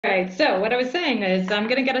Right, so what I was saying is I'm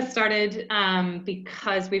going to get us started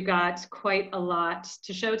because we've got quite a lot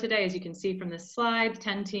to show today. As you can see from this slide,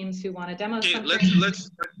 10 teams who want to demo something.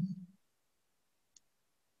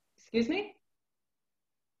 Excuse me?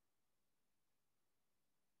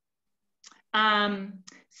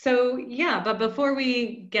 So yeah, but before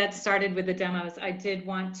we get started with the demos, I did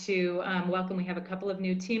want to welcome, we have a couple of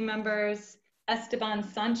new team members. Esteban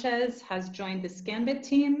Sanchez has joined the Scanbit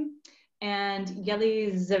team, and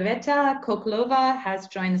Yelizaveta Koklova has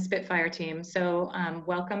joined the Spitfire team. So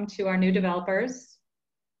welcome to our new developers.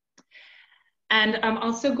 And I'm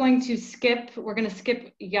also going to we're going to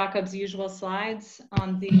skip Jakob's usual slides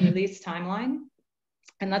on the release timeline.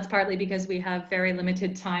 And that's partly because we have very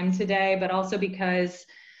limited time today, but also because,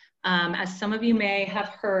 as some of you may have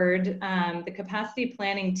heard, the capacity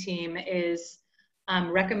planning team is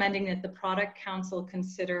recommending that the product council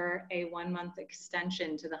consider a 1-month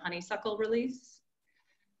extension to the honeysuckle release.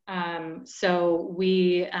 So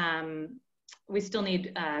we still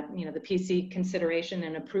need the PC consideration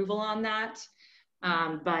and approval on that.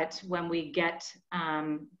 But when we get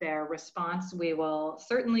their response, we will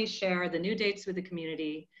certainly share the new dates with the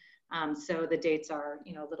community. So the dates are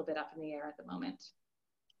a little bit up in the air at the moment.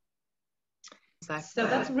 Exactly. So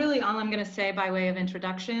that's really all I'm going to say by way of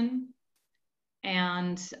introduction.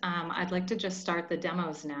 And I'd like to just start the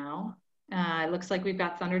demos now. It looks like we've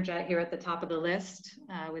got Thunderjet here at the top of the list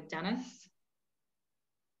with Dennis.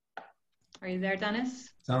 Are you there, Dennis?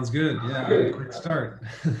 Sounds good. Yeah, quick start.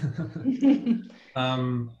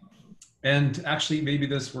 And actually, maybe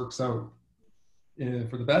this works out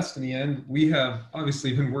for the best in the end. We have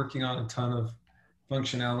obviously been working on a ton of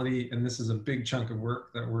functionality, and this is a big chunk of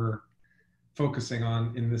work that we're focusing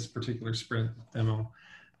on in this particular sprint demo.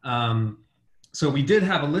 So we did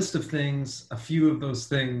have a list of things. A few of those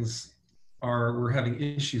things we're having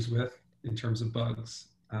issues with in terms of bugs.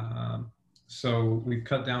 So we've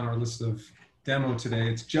cut down our list of demo today.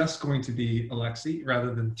 It's just going to be Alexi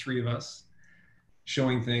rather than 3 of us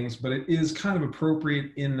showing things, but it is kind of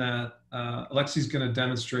appropriate in that Alexi's going to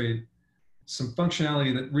demonstrate some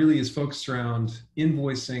functionality that really is focused around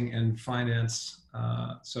invoicing and finance.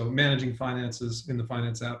 So managing finances in the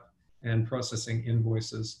finance app and processing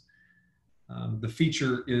invoices. The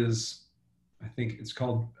feature is, I think it's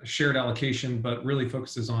called shared allocation, but really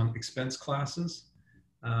focuses on expense classes.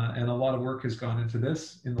 And a lot of work has gone into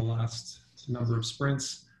this in the last number of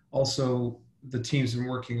sprints. Also, the team's been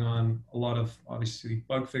working on a lot of, obviously,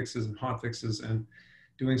 bug fixes and hot fixes and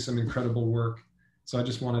doing some incredible work. So I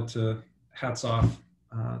just wanted to hats off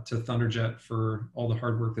to Thunderjet for all the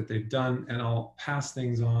hard work that they've done. And I'll pass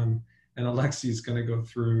things on, and Alexi's going to go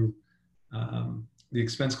through the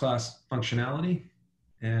expense class functionality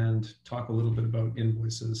and talk a little bit about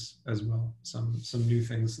invoices as well. Some new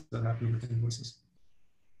things that happen with invoices.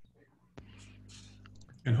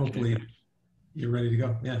 And hopefully you're ready to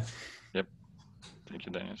go. Yeah. Yep. Thank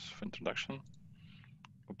you, Dennis, for introduction.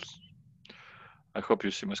 Oops. I hope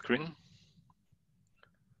you see my screen.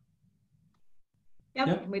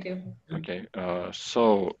 Yep, we do. Okay.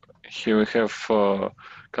 So here we have a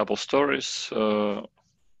couple stories.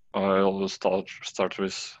 I'll start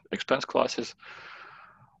with expense classes.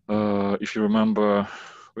 If you remember,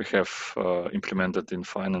 we have implemented in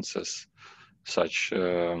finances such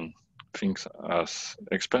things as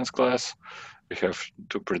expense class. We have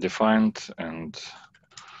 2 predefined, and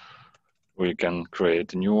we can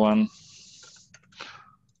create a new one.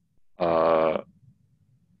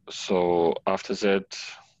 So after that,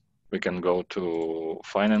 we can go to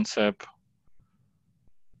finance app,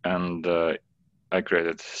 and I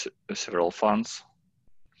created several funds.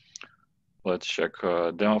 Let's check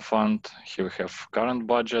demo fund. Here we have current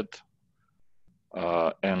budget.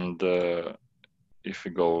 And if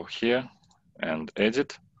we go here and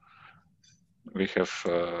edit, we have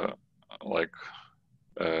like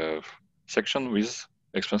a section with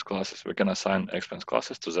expense classes. We can assign expense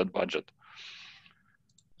classes to that budget.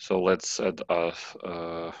 So let's add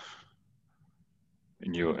a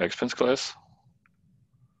new expense class.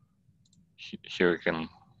 Here we can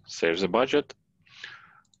save the budget.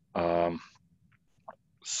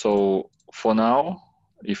 So for now,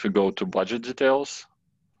 if we go to budget details,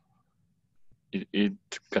 it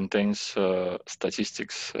contains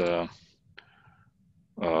statistics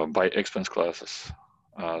by expense classes.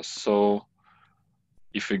 So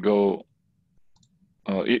if we go,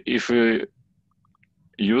 if we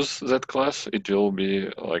use that class, it will be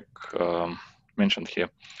like mentioned here.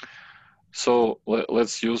 So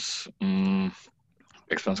let's use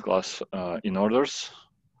expense class in orders.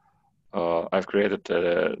 I've created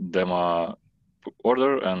a demo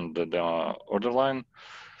order and the demo order line.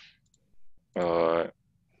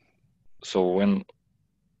 So when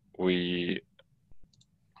we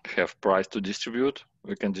have price to distribute,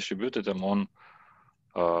 we can distribute it among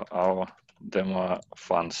our demo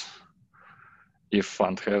funds. If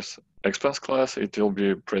fund has expense class, it will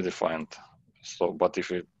be predefined. So, but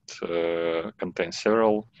if it contains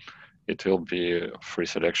several, it will be free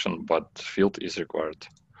selection, but field is required.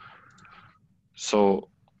 So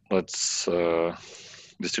let's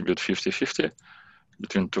distribute 50-50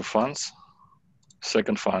 between two funds.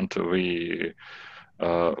 Second fund, we're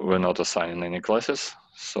not assigning any classes,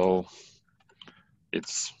 so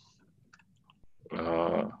it's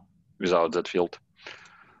without that field.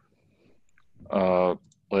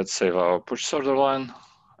 Let's save our purchase order line,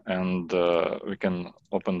 and we can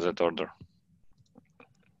open that order.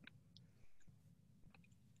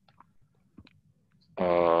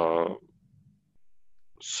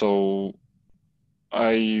 So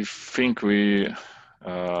I think we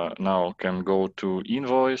now can go to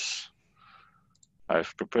invoice.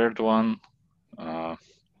 I've prepared one.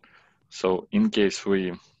 So in case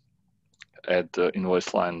we add the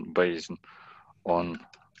invoice line based on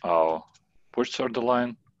our purchase order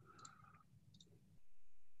line,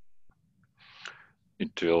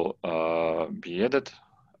 it will be added.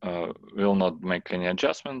 Will not make any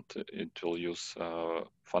adjustment. It will use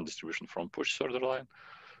fund distribution from purchase order line.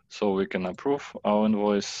 So we can approve our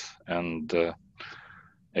invoice and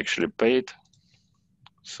actually pay it.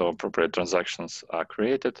 So appropriate transactions are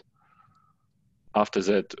created. After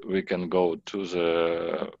that, we can go to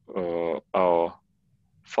the our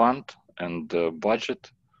fund and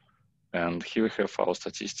budget, and here we have our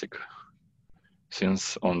statistic.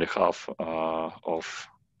 Since only half of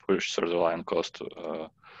purchase order line cost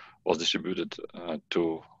was distributed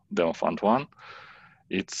to demo fund 1,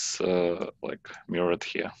 it's like mirrored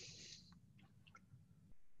here.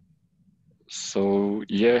 So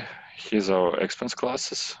yeah, here's our expense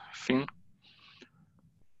classes thing.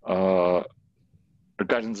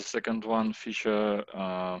 Regarding the second one feature,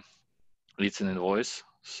 leads an invoice.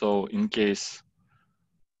 So in case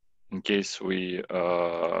we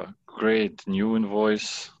create new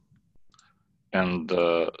invoice and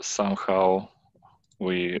somehow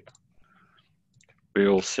we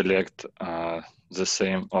will select the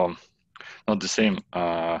same, not the same,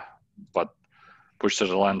 but purchase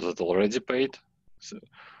order line that already paid,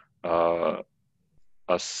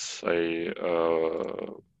 as I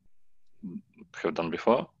have done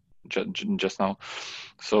before, just now.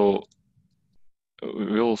 So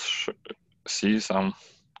we'll see some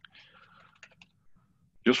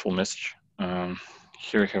useful message.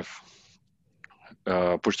 Here we have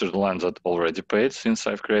purchase order line that already paid, since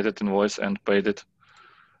I've created invoice and paid it.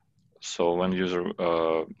 So when user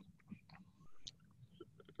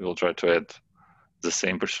will try to add the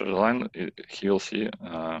same purchase order line, he will see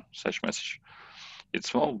such message. It's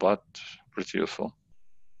small, but pretty useful.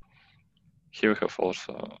 Here we have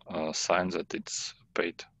also a sign that it's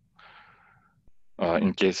paid,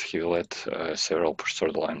 in case he will add several purchase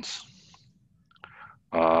order lines.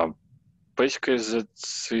 Basically,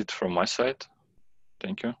 that's it from my side.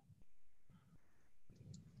 Thank you.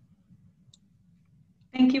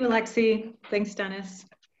 Thank you, Alexei. Thanks, Dennis.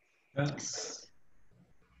 Yes.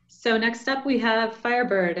 So next up we have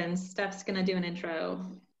Firebird, and Steph's gonna do an intro.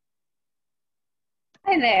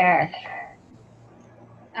 Hi there.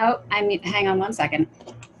 Oh, hang on one second.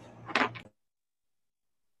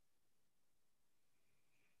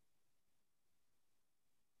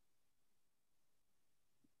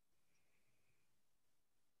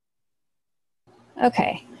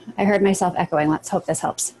 Okay, I heard myself echoing. Let's hope this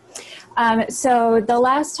helps. So the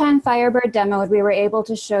last time Firebird demoed, we were able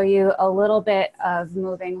to show you a little bit of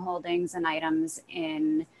moving holdings and items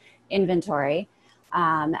in inventory.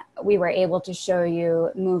 We were able to show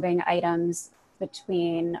you moving items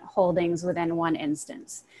between holdings within one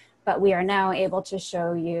instance, but we are now able to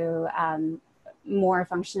show you more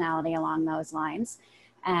functionality along those lines.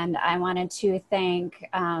 And I wanted to thank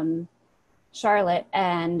Charlotte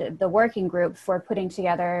and the working group for putting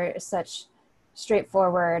together such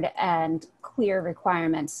straightforward and clear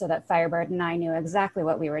requirements so that Firebird and I knew exactly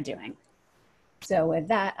what we were doing. So with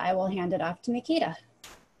that, I will hand it off to Nikita.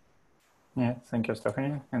 Yeah, thank you,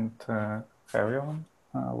 Stephanie, and hi everyone.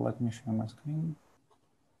 Let me share my screen.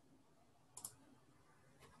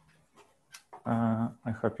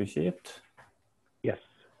 I hope you see it. Yes.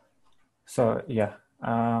 So yeah,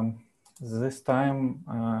 this time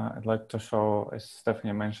I'd like to show, as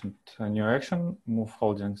Stephanie mentioned, a new action, move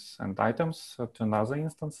holdings and items to another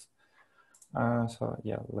instance. So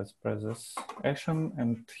yeah, let's press this action,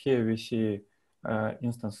 and here we see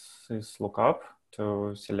instances lookup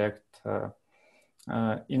to select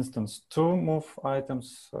instance to move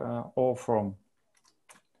items or from.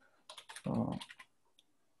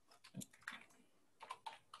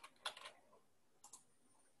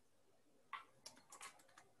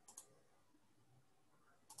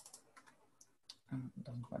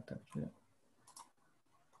 Doesn't matter here.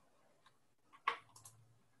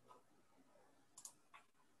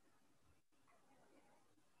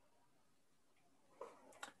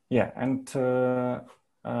 Yeah, and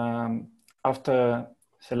after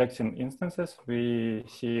selecting instances, we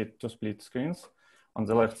see two split screens. On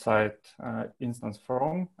the left side, instance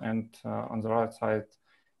from, and on the right side,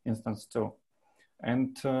 instance to.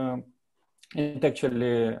 And it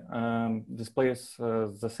actually displays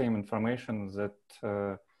the same information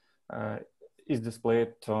that is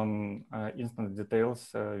displayed on instance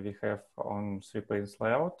details we have on 3-pane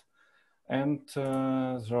layout. And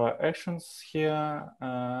there are actions here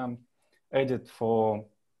added for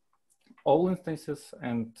all instances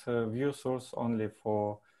and view source only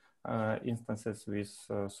for instances with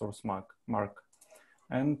source mark.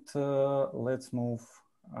 And let's move,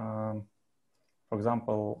 for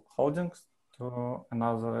example, holdings to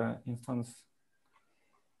another instance.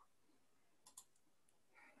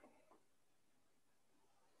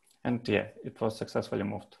 And yeah, it was successfully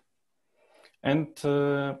moved. And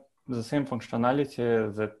the same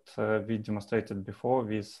functionality that we demonstrated before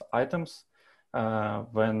with items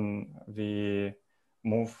when we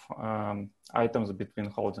move items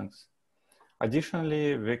between holdings.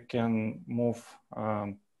 Additionally, we can move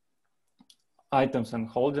items and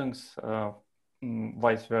holdings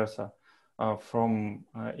vice versa from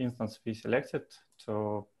instance we selected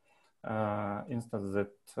to instance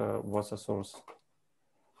that was a source.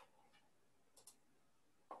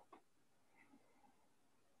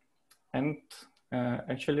 And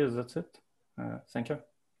actually, that's it. Thank you.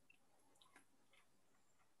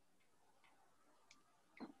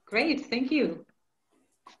 Great, thank you.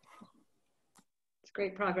 It's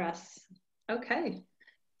great progress. Okay,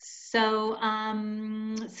 so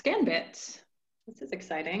Scanbit. This is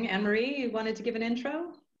exciting. Anne-Marie, you wanted to give an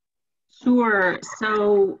intro? Sure.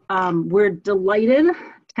 So we're delighted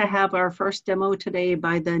to have our first demo today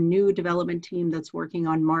by the new development team that's working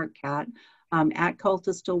on MARCcat. AtCult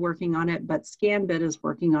is still working on it, but Scanbit is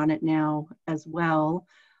working on it now as well.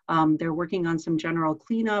 They're working on some general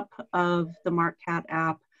cleanup of the MARCcat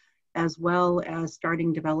app, as well as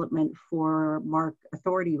starting development for MARC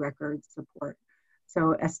authority records support.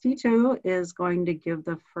 So Estito is going to give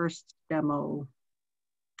the first demo.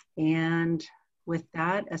 And with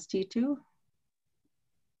that, Estito.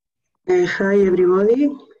 Hi, everybody.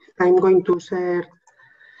 I'm going to share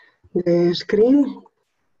the screen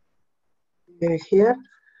here.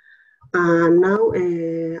 And now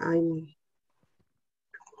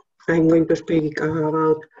I'm going to speak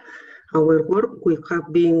about our work. We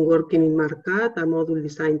have been working in MARCcat, a module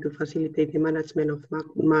designed to facilitate the management of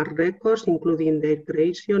MARC records, including their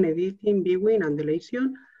creation, editing, viewing, and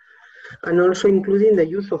deletion, and also including the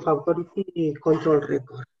use of authority control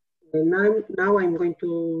records. Now I'm going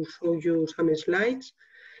to show you some slides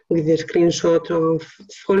with the screenshot of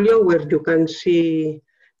FOLIO where you can see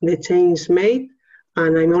the change made,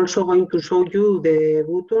 and I'm also going to show you the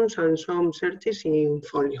buttons and some searches in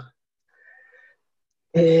FOLIO.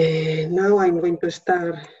 Now I'm going to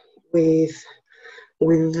start with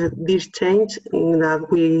this change that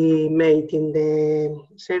we made in the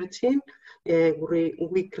searching.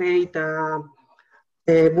 We create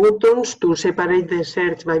buttons to separate the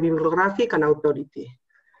search by bibliographic and authority.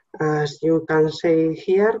 As you can see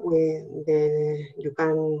here, you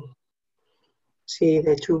can see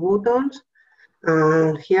the two buttons.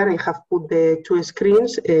 And here I have put the two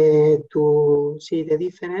screens to see the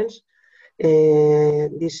difference.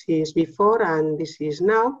 This is before and this is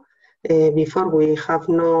now. Before we have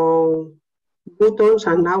no buttons,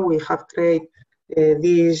 and now we have created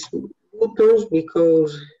these buttons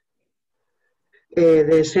because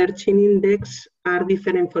the searching index are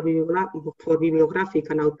different for bibliographic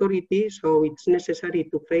and authority, so it's necessary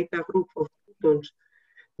to create a group of buttons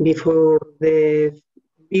before the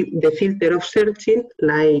filter of searching,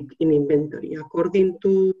 like in inventory. According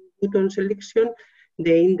to button selection,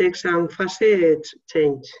 the index and facets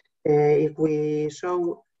change. If we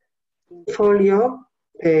show FOLIO,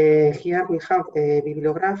 here we have the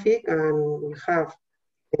bibliographic and we have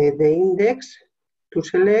the index to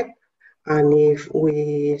select, and if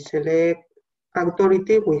we select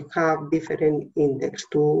authority, we have different index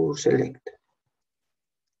to select.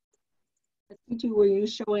 Were you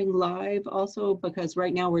showing live also? Because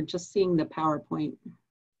right now we're just seeing the PowerPoint.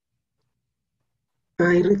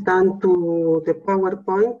 I return to the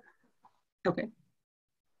PowerPoint. Okay.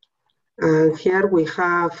 And here we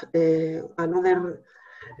have another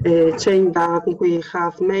change that we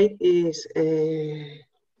have made is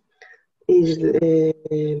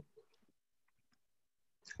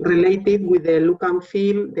related with the look and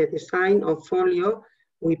feel, the design of Folio.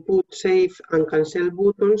 We put save and cancel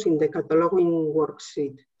buttons in the cataloging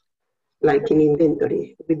worksheet, like in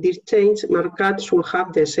inventory. With this change, MARCcat should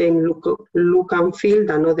have the same look and feel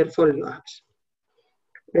than other Folio apps.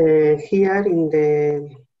 Here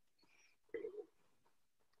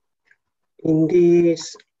in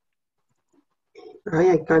this,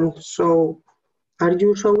 I can show. Are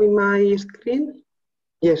you showing my screen?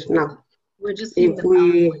 Yes, now. We're just seeing If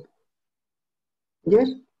we, yes?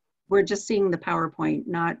 We're just seeing the PowerPoint,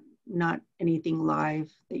 not anything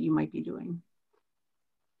live that you might be doing.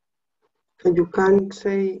 And you can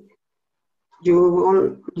say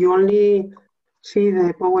you only see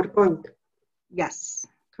the PowerPoint. Yes,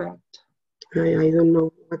 correct. I don't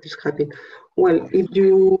know what is happening. Well, if we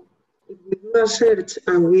do a search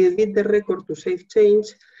and we edit the record to save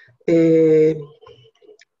change,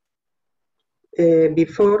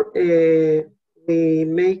 before we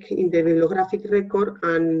make in the bibliographic record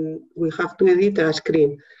and we have to edit a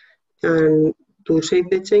screen. And to save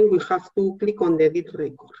the change, we have to click on the edit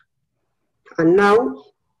record. And now,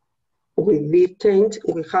 with this change,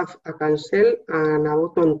 we have a cancel and a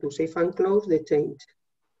button to save and close the change,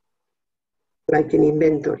 like in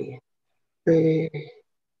inventory.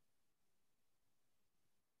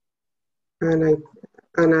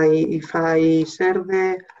 If I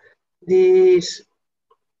share this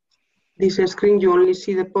screen, you only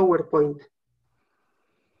see the PowerPoint.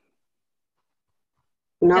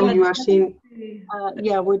 Now you are seeing.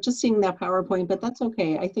 Yeah, we're just seeing that PowerPoint, but that's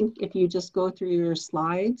okay. I think if you just go through your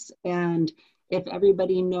slides, and if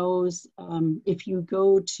everybody knows, if you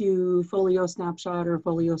go to Folio Snapshot or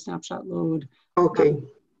Folio Snapshot Load, okay,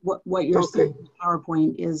 what you're seeing in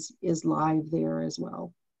PowerPoint is live there as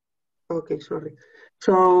well. Okay, sorry.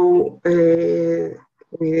 So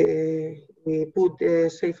we put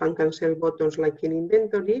save and cancel buttons like in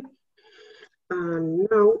inventory, and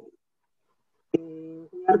now we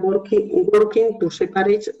are working to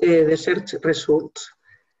separate the search results.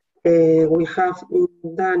 We have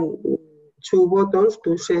done 2 buttons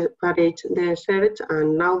to separate the search,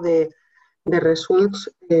 and now the results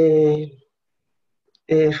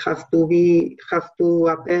have to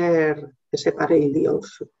appear separately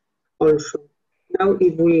also. Now,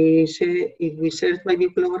 if we search by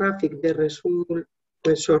bibliographic, the result.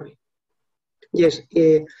 Sorry. Yes.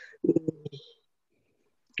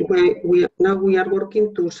 Now we are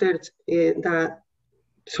working to search that.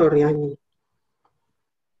 Sorry, I mean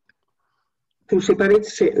to separate.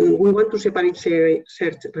 We want to separate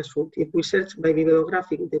search result. If we search by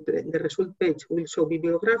bibliographic, the result page will show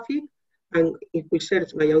bibliographic, and if we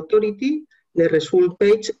search by authority, the result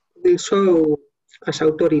page will show as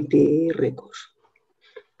authority records.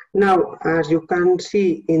 Now, as you can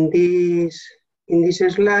see in this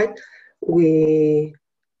slide, we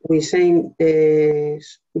send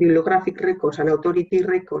bibliographic records and authority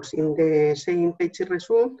records in the same page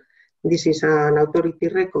result. This is an authority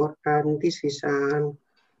record, and those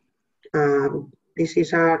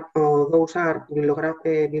are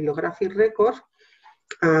bibliographic records.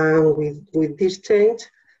 And with this change,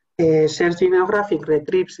 search bibliographic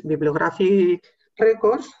retrieves bibliographic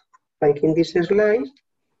records, like in this slide.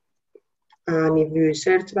 And if we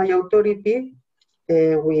search by authority,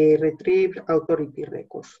 we retrieve authority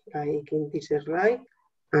records, like in this slide,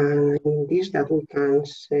 and in this that we can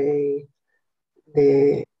say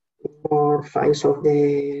the more files of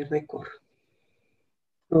the record.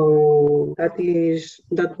 So that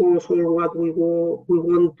was all what we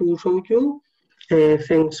want to show you.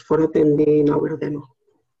 Thanks for attending our demo.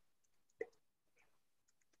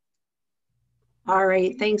 All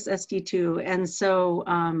right, thanks SD2. And so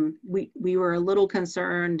we were a little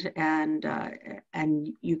concerned, and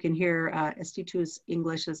you can hear SD2's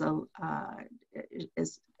English is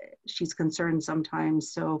she's concerned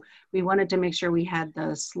sometimes. So we wanted to make sure we had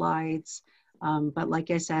the slides, but like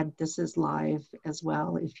I said, this is live as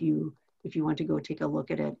well. If you want to go take a look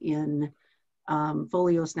at it in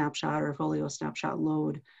Folio Snapshot or Folio Snapshot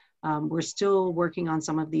Load. We're still working on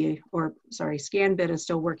some of ScanBit is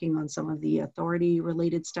still working on some of the authority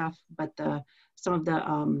related stuff, but some of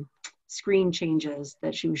the screen changes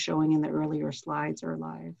that she was showing in the earlier slides are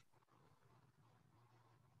live.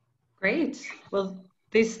 Great. Well,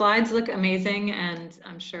 these slides look amazing, and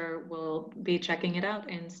I'm sure we'll be checking it out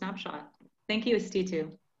in Snapshot. Thank you,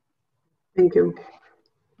 SD2. Thank you.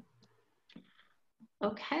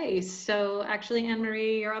 Okay, so actually,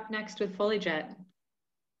 Anne-Marie, you're up next with FolioJet.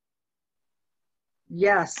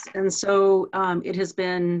 Yes, and so it has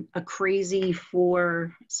been a crazy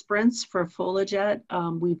 4 sprints for FoliJet.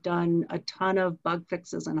 We've done a ton of bug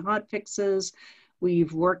fixes and hot fixes.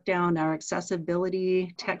 We've worked down our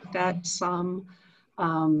accessibility tech debt some,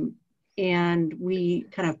 and we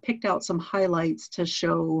kind of picked out some highlights to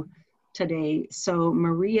show today. So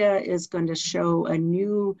Maria is going to show a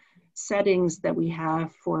new settings that we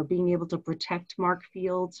have for being able to protect MARC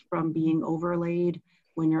fields from being overlaid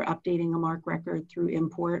when you're updating a MARC record through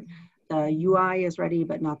import. The UI is ready,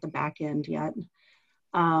 but not the back end yet.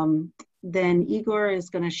 Then Igor is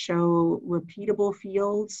going to show repeatable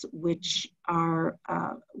fields, which are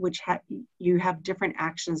you have different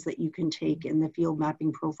actions that you can take in the field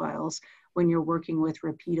mapping profiles when you're working with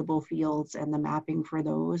repeatable fields and the mapping for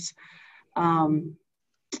those.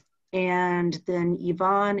 And then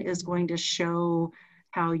Yvonne is going to show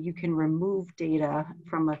how you can remove data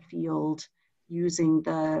from a field using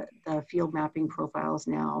the field mapping profiles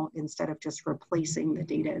now instead of just replacing the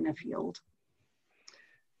data in a field.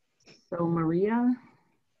 So Maria?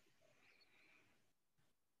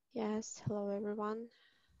 Yes, hello everyone.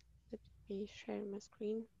 Let me share my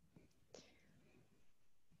screen.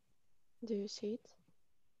 Do you see it?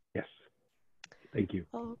 Yes, thank you.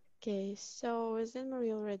 Okay, so as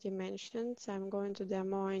Maria already mentioned, I'm going to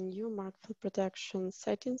demo a new MARC field protection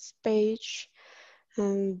settings page.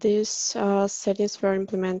 And these settings were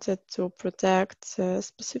implemented to protect a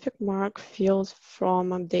specific MARC field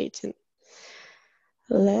from updating.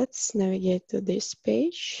 Let's navigate to this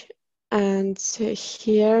page. And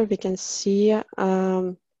here we can see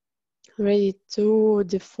already 2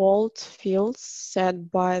 default fields set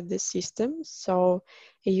by the system. So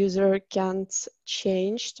a user can't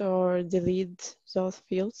change or delete those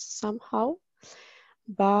fields somehow,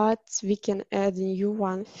 but we can add a new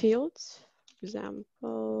one field, for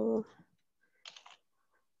example,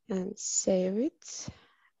 and save it.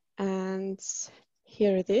 And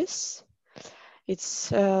here it is.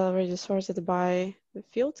 It's already sorted by the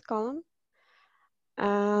field column.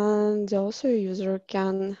 And also a user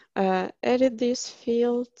can edit these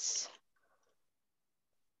fields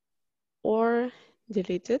or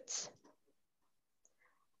delete it.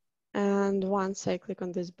 And once I click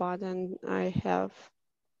on this button, I have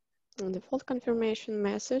a default confirmation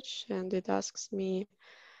message, and it asks me,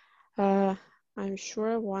 I'm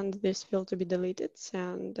sure I want this field to be deleted,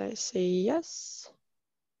 and I say yes.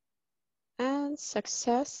 And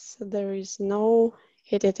success, there is no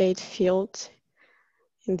edited field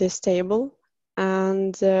in this table.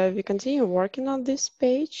 And we continue working on this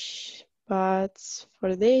page, but for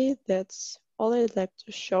today, that's all I'd like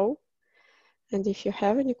to show. And if you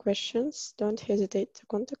have any questions, don't hesitate to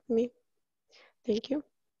contact me. Thank you.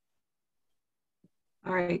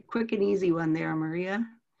 All right, quick and easy one there, Maria.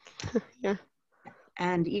 Yeah.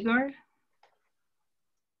 And Igor?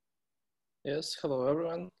 Yes, hello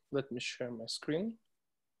everyone. Let me share my screen.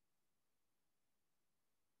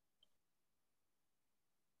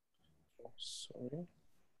 Oh, sorry.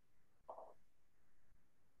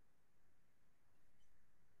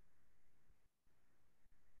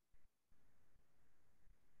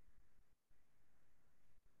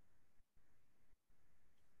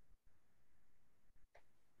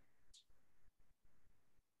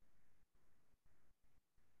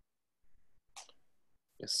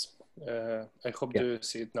 Yes, I hope you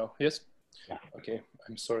see it now. Yes? Yeah. Okay,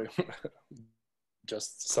 I'm sorry.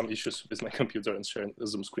 Just some issues with my computer and sharing the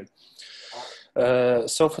Zoom screen.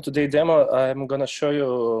 So for today's demo, I'm gonna show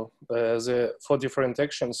you the 4 different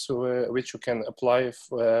actions which you can apply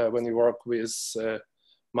when you work with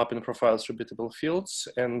mapping profiles repeatable fields.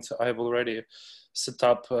 And I've already set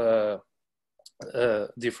up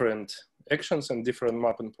different actions and different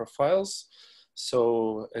mapping profiles.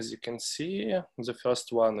 So as you can see, the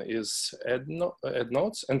first one is add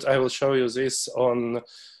nodes, and I will show you this on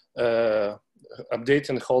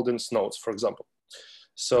updating holdings nodes, for example.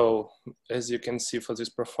 So as you can see for this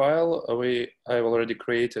profile, I've already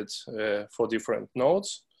created 4 different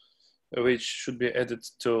nodes, which should be added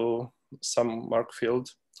to some MARC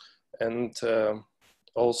field. And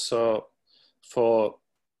also for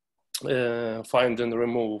find and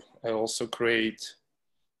remove, I also create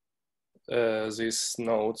these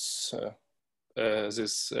nodes,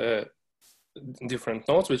 different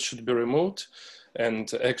nodes which should be removed,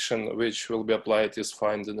 and action which will be applied is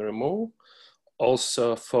find and remove.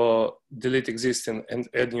 Also for delete existing and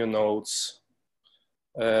add new nodes,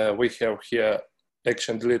 we have here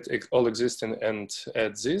action delete all existing and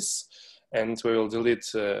add this, and we will delete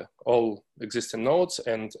all existing nodes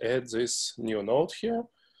and add this new node here.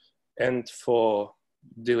 And for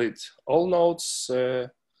delete all nodes,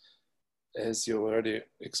 as you already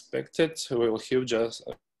expected, we'll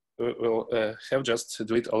have just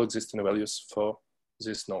delete all existing values for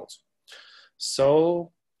this node.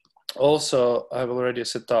 So also I've already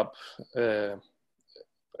set up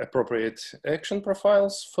appropriate action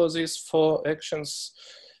profiles for these 4 actions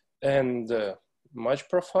and match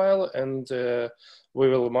profile, and we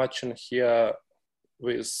will match in here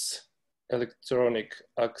with electronic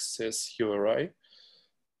access URI.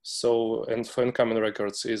 So, and for incoming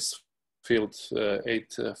records is field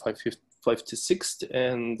 8556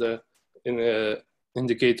 and in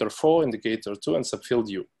indicator 4, indicator 2, and subfield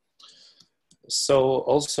U. So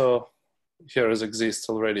also here exists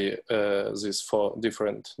already these 4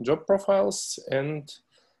 different job profiles, and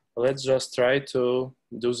let's just try to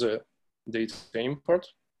do the data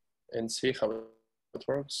import and see how it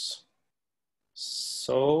works.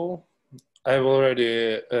 So I've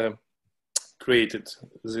already created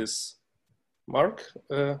this mark,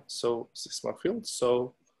 so this mark field.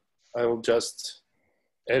 So I will just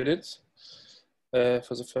edit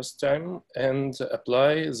for the first time and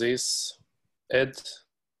apply this add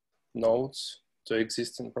nodes to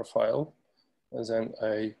existing profile, and then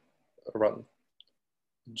I run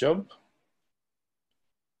job.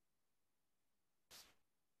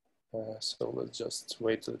 So let's just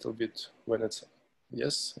wait a little bit when it's,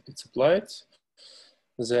 yes, it's applied.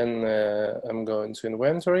 Then I'm going to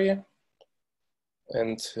inventory,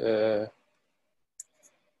 and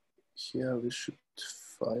here we should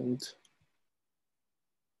find,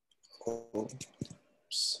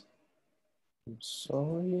 oops, I'm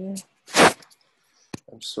sorry.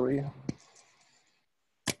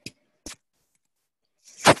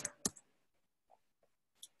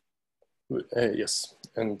 Yes,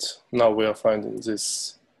 and now we are finding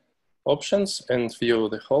these options and view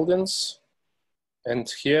the holdings. And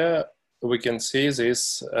here we can see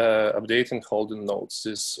this updating holding nodes.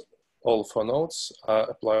 This all 4 nodes are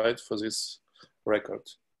applied for this record.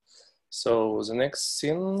 So the next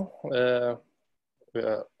thing, we are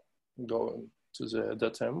going to the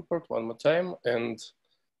data import one more time and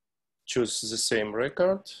choose the same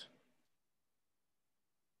record.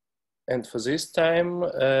 And for this time,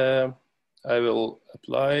 I will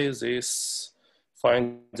apply this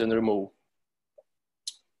find and remove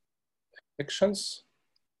actions,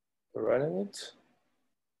 running it.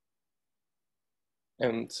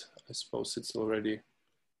 And I suppose it's already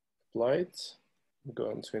applied. Go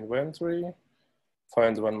into inventory,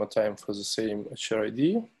 find one more time for the same HR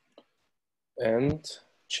ID, and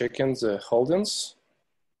check in the holdings.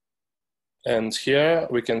 And here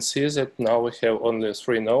we can see that now we have only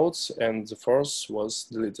 3 nodes and the 4th was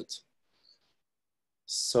deleted.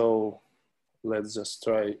 So let's just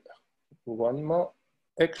try one more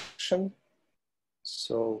action.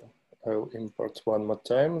 So I'll import one more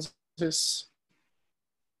time this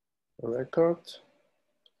record.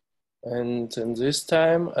 And in this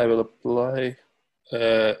time I will apply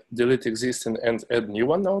delete existing and add new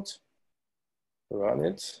one node, run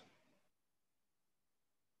it.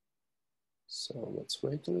 So let's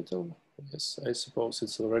wait a little. Yes, I suppose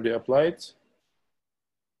it's already applied.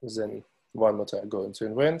 Then one more time, go into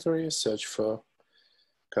inventory, search for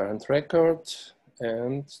current record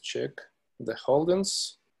and check the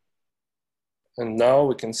holdings. And now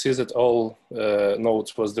we can see that all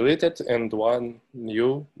nodes was deleted and one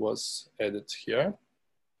new was added here.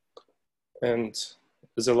 And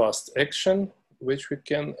the last action, which we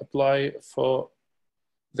can apply for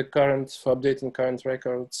the current, for updating current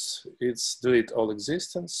records, it's delete all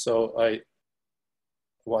existence. So I,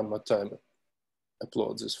 one more time,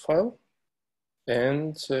 upload this file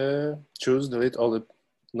and choose delete all the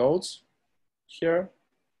nodes here,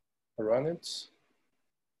 run it.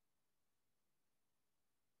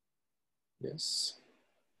 Yes,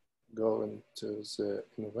 go into the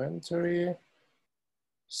inventory,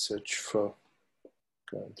 search for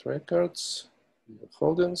current records,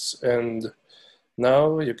 holdings, and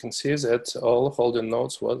now you can see that all holding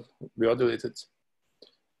nodes were deleted.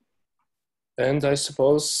 And I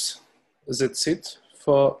suppose that's it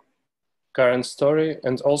for current story.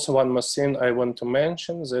 And also one more thing I want to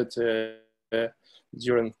mention, that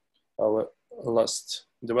during our last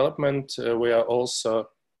development, we are also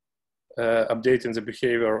updating the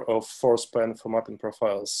behavior of ForSpan for mapping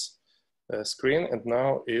profiles screen, and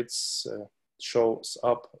now it's shows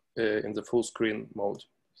up in the full screen mode.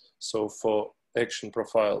 So for action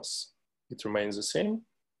profiles, it remains the same,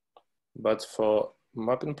 but for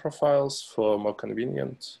mapping profiles, for more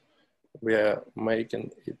convenient, we are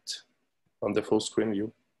making it on the full screen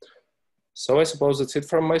view. So I suppose that's it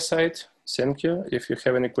from my side. Thank you. If you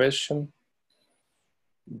have any question,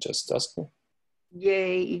 just ask me.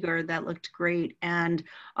 Yay, Igor, that looked great. And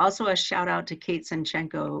also a shout out to Kate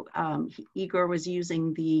Senchenko. Igor was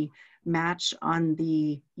using the match on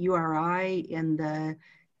the URI in the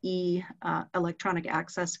electronic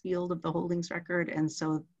access field of the holdings record. And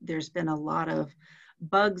so there's been a lot of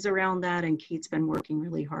bugs around that, and Kate's been working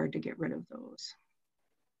really hard to get rid of those.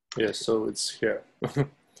 Yeah, so it's here.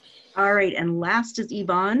 All right, and last is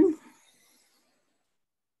Yvonne.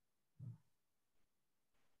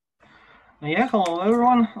 Yeah, hello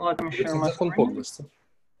everyone. Let me share my screen.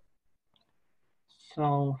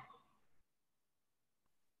 So,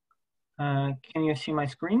 can you see my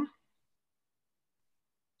screen?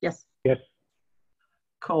 Yes. Yes.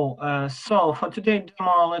 Cool. So for today's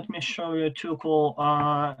demo, let me show you two cool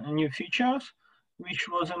new features, which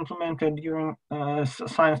was implemented during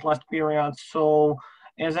science last period. So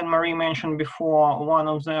as Anne-Marie mentioned before, one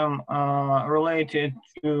of them related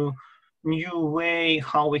to new way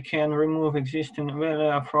how we can remove existing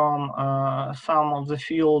value from some of the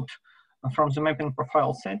field from the mapping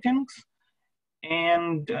profile settings.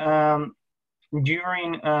 And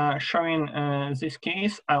during showing this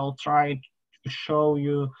case, I'll try to show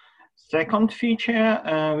you second feature,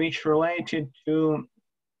 which related to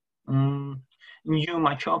new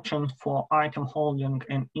match options for item holding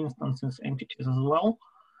and instances entities as well.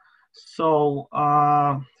 So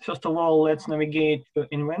first of all, let's navigate to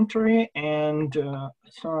inventory and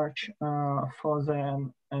search for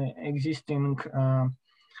the existing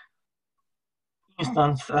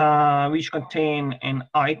instance which contain an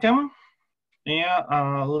item. Yeah,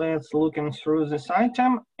 let's looking through this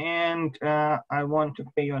item, and I want to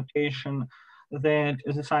pay your attention that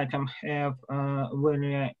this item have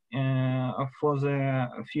value for the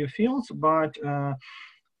few fields, but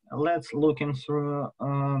let's looking through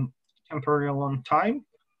temporary long time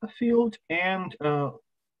field and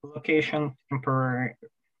location temporary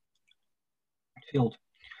field.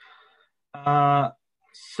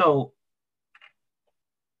 So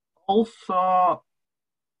also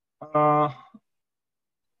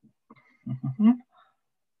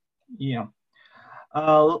yeah.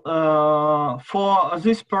 For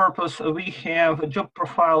this purpose, we have a job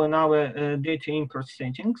profile in our data import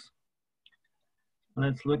settings.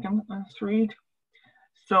 Let's look through it.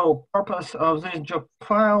 So purpose of this job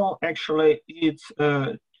file actually is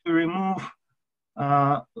to remove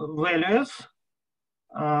values.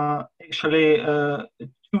 Actually,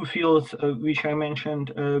 two fields which I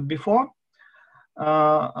mentioned before.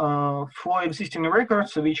 For existing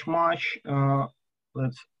records which match,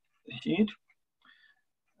 let's see it.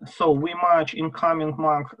 So we match incoming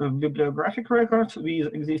mark bibliographic records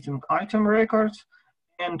with existing item records.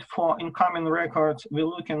 And for incoming records, we're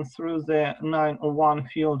looking through the 901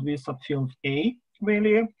 field with subfield A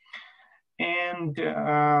value. And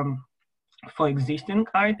for existing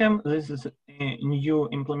item, this is a new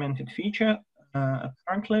implemented feature.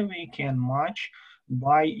 Currently, we can match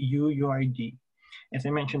by UUID. As I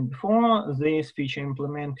mentioned before, this feature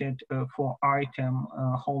implemented for item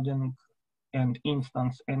holding and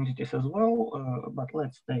instance entities as well, but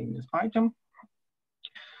let's stay with item.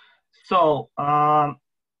 So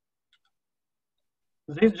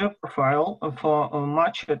this job profile for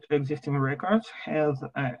matched existing records has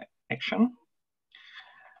an action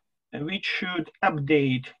which should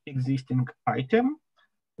update existing item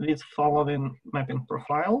with following mapping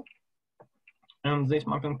profile. And this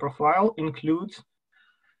mapping profile includes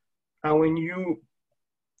our new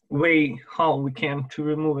way how we can to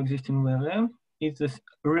remove existing value. Is this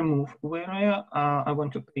remove value. I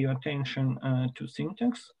want to pay your attention to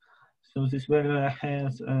syntax. So this value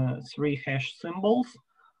has 3 hash symbols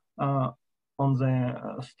on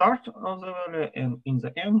the start of the value and in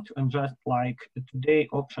the end, and just like today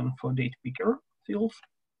option for date picker fields.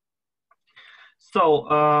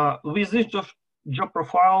 So with this job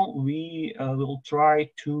profile, we will try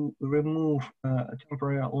to remove a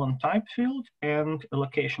temporary long type field and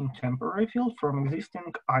allocation temporary field from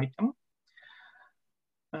existing item.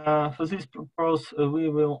 For this purpose, we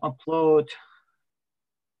will upload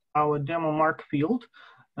our demo mark field,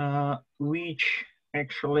 which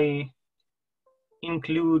actually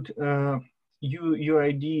include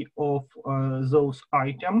UUID of those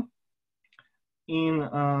item in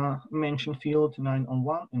mention field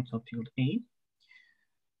 901 and subfield A.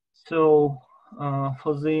 So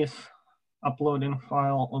for this uploading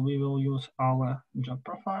file, we will use our job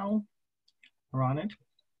profile, run it.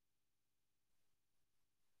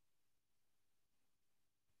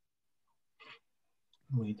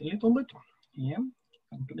 Wait a little bit. Yeah,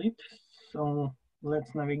 complete. So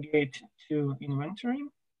let's navigate to inventory.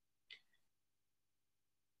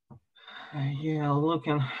 Yeah,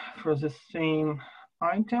 looking for the same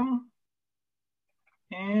item.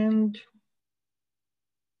 And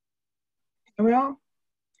here we are.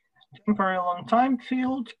 Temporary long time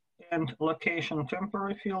field and location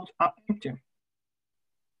temporary field are empty.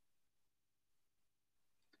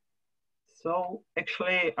 So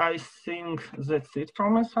actually, I think that's it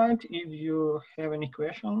from my side. If you have any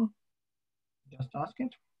question, just ask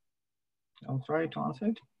it. I'll try to answer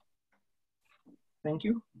it. Thank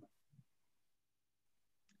you.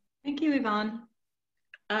 Thank you, Ivan.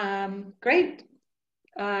 Great.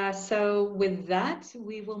 So with that,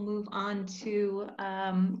 we will move on to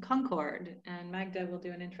Concord, and Magda will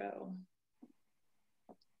do an intro.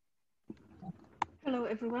 Hello,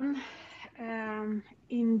 everyone.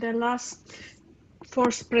 In the last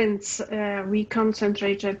 4 sprints, we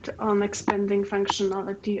concentrated on expanding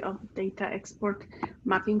functionality of data export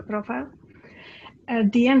mapping profile.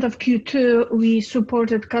 At the end of Q2, we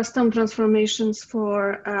supported custom transformations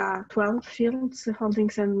for 12 fields,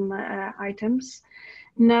 holdings, and items.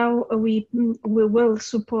 Now we will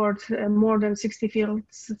support more than 60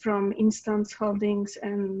 fields from instance, holdings,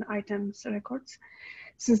 and items records.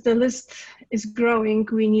 Since the list is growing,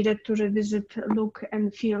 we needed to revisit look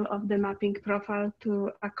and feel of the mapping profile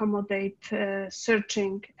to accommodate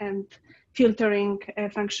searching and filtering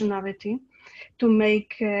functionality to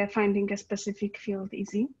make finding a specific field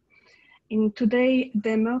easy. In today's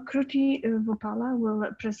demo, Kruti Vopala will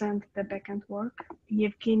present the backend work.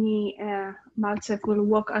 Yevgeny Maltsev will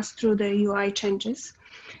walk us through the UI changes.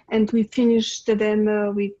 And we finished the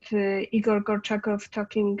demo with Igor Gorchakov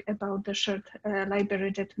talking about the shared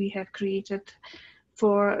library that we have created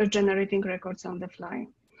for generating records on the fly.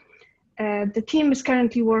 The team is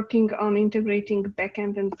currently working on integrating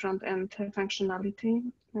backend and front-end functionality.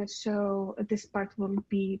 So this part will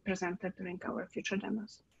be presented during our future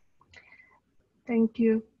demos. Thank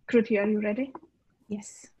you. Kruti, are you ready?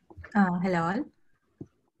 Yes. Hello all.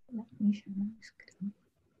 Let me share my screen.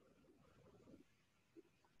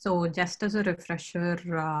 So just as a refresher,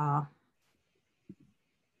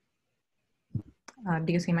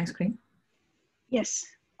 do you see my screen? Yes.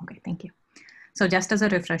 Okay, thank you. So just as a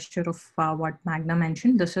refresher of what Magda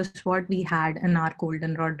mentioned, this is what we had in our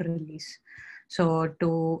goldenrod release. So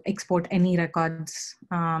to export any records,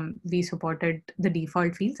 we supported the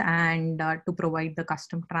default fields, and to provide the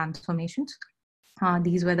custom transformations,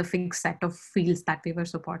 these were the fixed set of fields that we were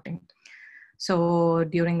supporting. So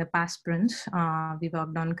during the past sprints, we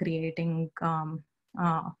worked on creating,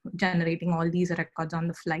 generating all these records on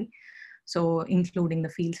the fly. So including the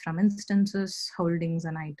fields from instances, holdings,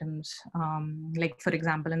 and items. Like for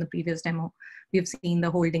example, in the previous demo, we've seen the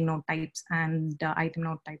holding node types and item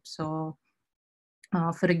node types. So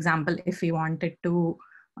for example, if we wanted to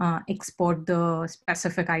export the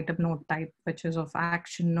specific item node type, which is of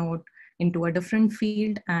action node, into a different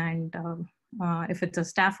field, and if it's a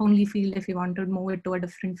staff only field, if you want to move it to a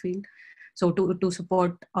different field. So to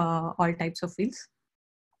support all types of fields,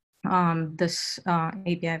 this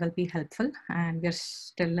API will be helpful, and we're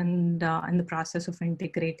still in the process of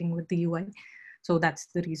integrating with the UI. So that's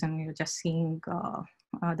the reason you're just seeing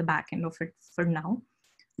the back end of it for now.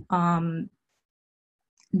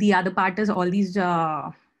 The other part is all these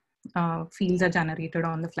fields are generated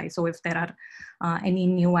on the fly. So if there are any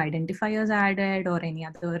new identifiers added or any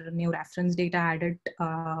other new reference data added,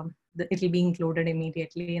 it will be included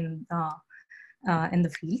immediately in the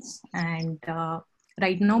fields. And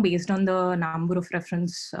right now, based on the number of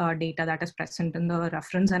reference data that is present in the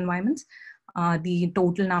reference environments, the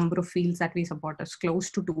total number of fields that we support is close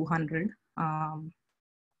to 200.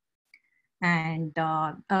 And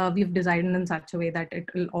we've designed in such a way that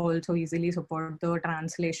it will also easily support the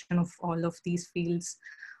translation of all of these fields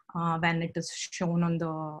when it is shown on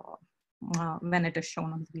the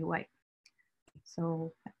UI.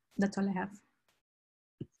 So that's all I have.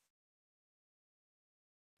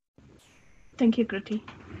 Thank you, Kruti.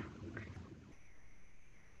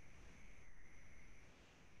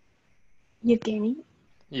 Yevgeny?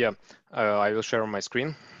 Yeah, I will share my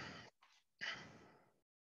screen.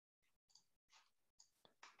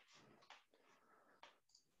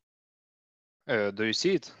 Do you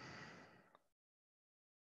see it?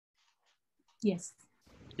 Yes.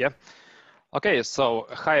 Yeah. Okay, so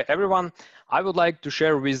hi everyone. I would like to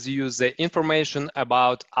share with you the information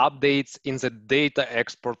about updates in the data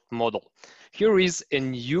export model. Here is a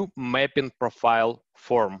new mapping profile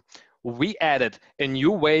form. We added a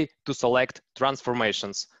new way to select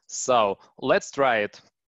transformations. So let's try it.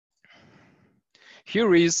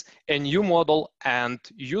 Here is a new model, and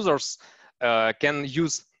users can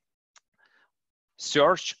use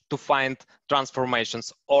search to find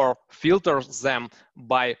transformations or filter them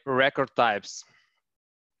by record types.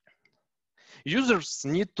 Users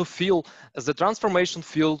need to fill the transformation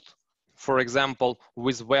field, for example,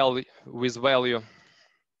 with value,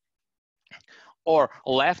 or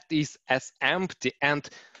left is as empty, and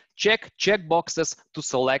check checkboxes to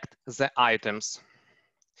select the items.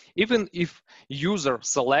 Even if user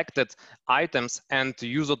selected items and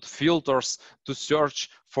used filters to search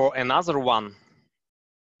for another one,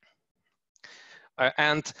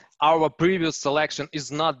 and our previous selection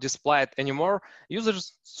is not displayed anymore,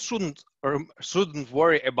 users shouldn't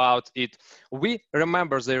worry about it. We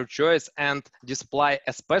remember their choice and display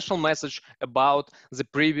a special message about the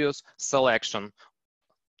previous selection.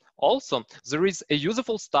 Also, there is a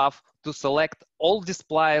useful stuff to select all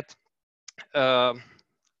displayed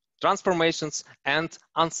transformations and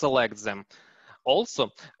unselect them.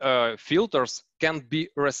 Also, filters can be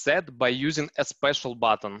reset by using a special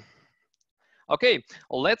button. Okay,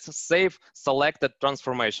 let's save selected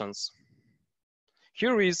transformations.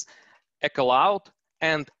 Here is a callout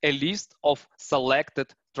and a list of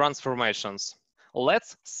selected transformations.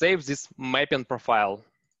 Let's save this mapping profile.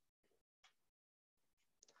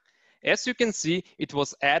 As you can see, it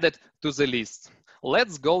was added to the list.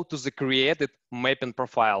 Let's go to the created mapping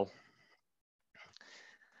profile.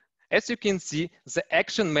 As you can see, the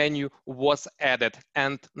action menu was added,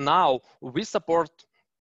 and now we support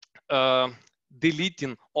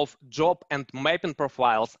deleting of job and mapping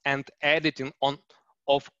profiles and editing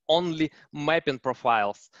of only mapping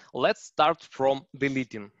profiles. Let's start from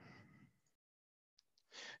deleting.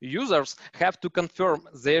 Users have to confirm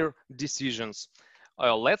their decisions.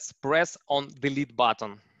 Let's press on delete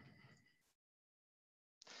button.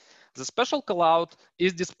 The special callout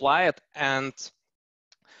is displayed, and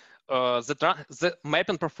the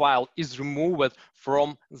mapping profile is removed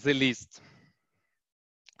from the list.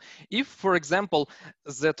 If, for example,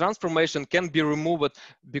 the transformation can be removed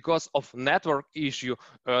because of network issue,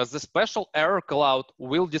 the special error callout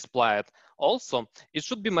will display it. Also, it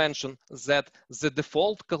should be mentioned that the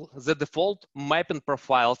default mapping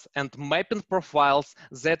profiles and mapping profiles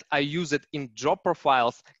that are used in job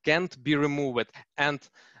profiles can't be removed, and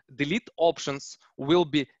delete options will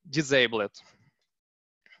be disabled.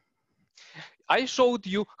 I showed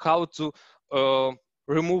you how to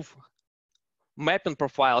remove mapping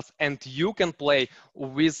profiles, and you can play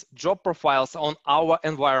with job profiles on our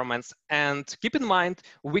environments. And keep in mind,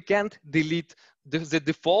 we can't delete the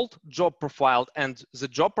default job profile and the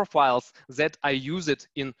job profiles that are used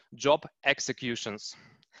in job executions.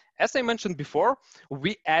 As I mentioned before,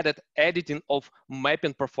 we added editing of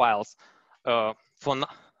mapping profiles.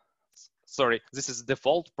 Sorry, this is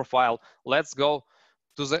default profile. Let's go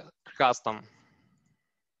to the custom.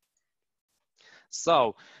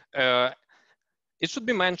 So it should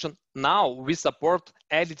be mentioned, now we support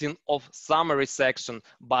editing of summary section,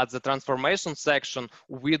 but the transformation section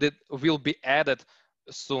will be added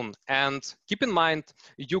soon. And keep in mind,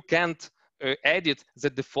 you can't edit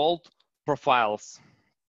the default profiles.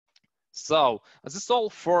 So this is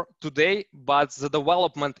all for today, but the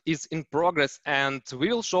development is in progress, and we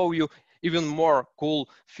will show you even more cool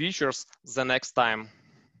features the next time.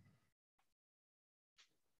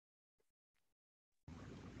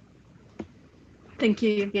 Thank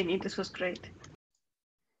you, Evgeny. This was great.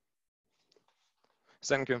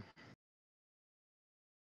 Thank you.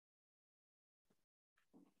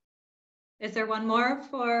 Is there one more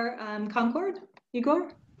for Concord?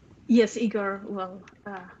 Igor? Yes, Igor will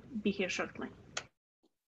be here shortly.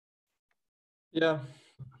 Yeah,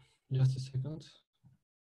 just a second.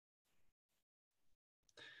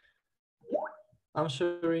 I'm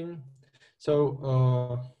sharing.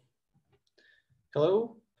 So,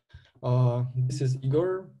 hello. This is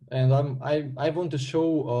Igor, and I want to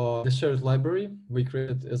show the shared library we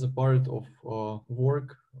created as a part of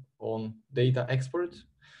work on data export.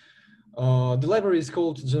 The library is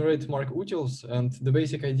called Generate MARCutils, and the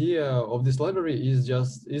basic idea of this library is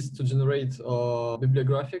to generate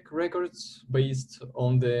bibliographic records based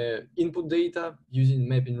on the input data using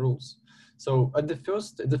mapping rules. So at the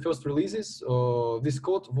first releases, this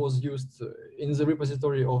code was used in the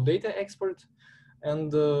repository of data export.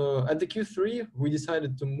 And at the Q3, we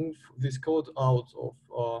decided to move this code out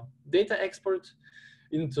of data export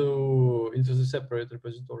into the separate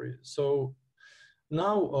repository. So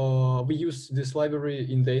now we use this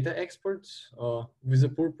library in data export with the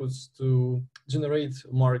purpose to generate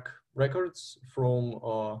MARC records from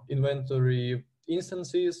inventory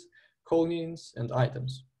instances, call names, and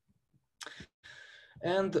items.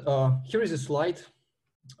 And here is a slide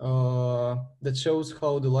that shows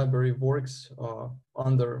how the library works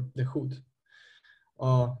under the hood.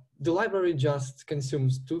 The library just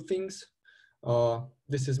consumes two things.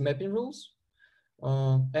 This is mapping rules,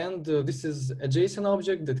 This is a JSON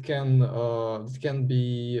object that can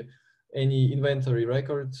be any inventory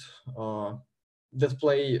record that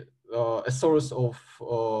play a source of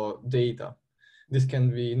data. This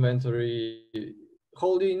can be inventory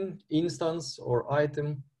holding, instance, or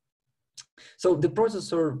item. So the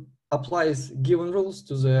processor applies given rules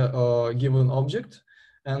to the given object,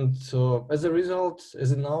 and as a result,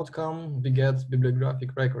 as an outcome, we get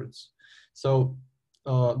bibliographic records. So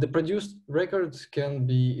the produced records can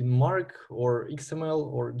be in MARC or XML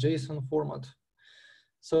or JSON format.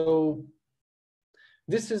 So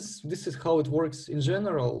this is how it works in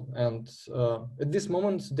general. And at this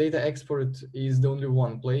moment, data export is the only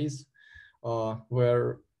one place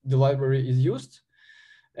where the library is used.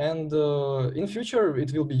 And in future,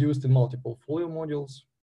 it will be used in multiple FOLIO modules.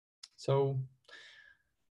 So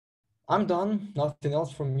I'm done. Nothing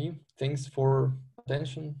else from me. Thanks for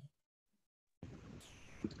attention.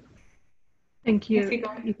 Thank you,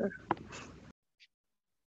 Thanks, Igor.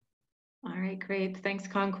 All right, great. Thanks,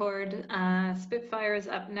 Concord. Spitfire is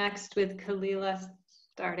up next with Kalila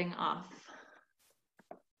starting off.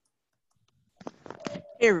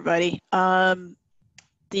 Hey, everybody.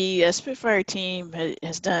 The Spitfire team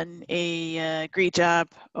has done a great job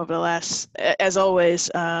over the last, as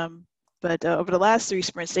always, but over the last 3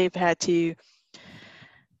 sprints, they've had to,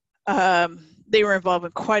 they were involved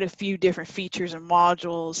in quite a few different features and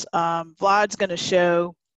modules. Vlad's going to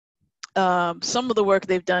show some of the work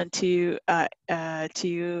they've done to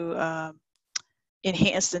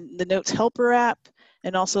enhance the Notes Helper app,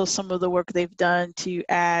 and also some of the work they've done to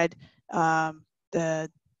add the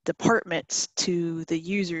departments to the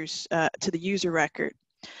users to the user record.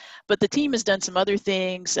 But the team has done some other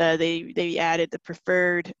things. They added the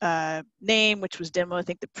preferred name, which was demo, I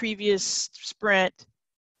think, the previous sprint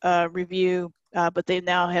review, but they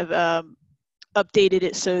now have updated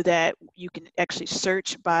it so that you can actually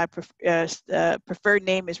search by preferred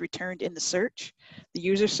name is returned in the search, the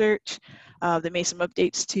user search. They made some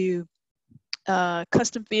updates to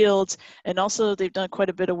custom fields, and also they've done quite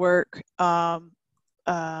a bit of work,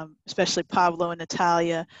 especially Pablo and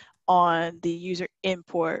Natalia, on the user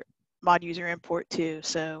import, mod user import too.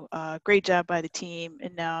 So great job by the team.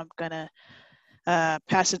 And now I'm gonna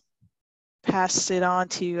pass it on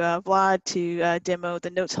to Vlad to demo the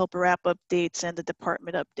Notes Helper app updates and the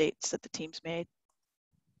department updates that the team's made.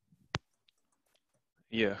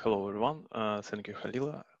 Yeah, hello everyone. Thank you,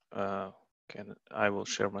 Khalila. I will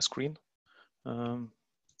share my screen.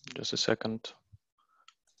 Just a second.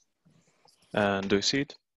 Do you see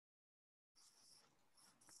it?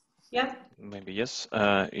 Yeah. Maybe yes.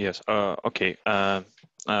 Yes. Okay.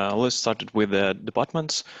 Let's start it with the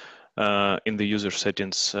departments. In the user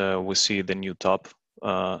settings, we see the new tab,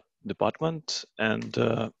 department, and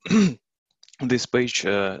this page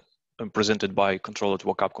presented by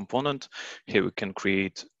control@walkup component. Here we can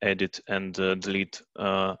create, edit, and delete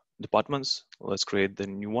departments. Let's create the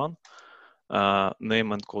new one.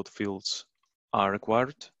 Name and code fields are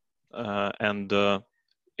required, and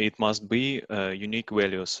it must be unique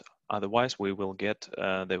values. Otherwise, we will get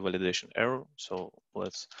the validation error. So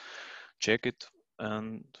let's check it.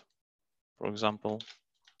 And for example,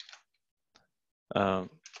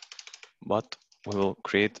 but we will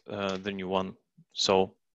create the new one.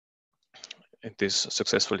 So it is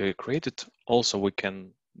successfully created. Also, we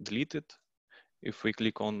can delete it. If we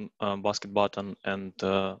click on basket button and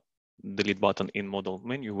delete button in model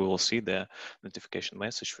menu, we will see the notification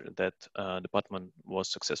message that department was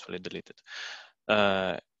successfully deleted.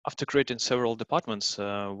 After creating several departments,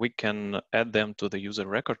 we can add them to the user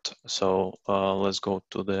record. So let's go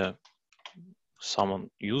to the summon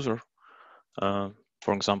user.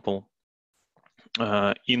 For example,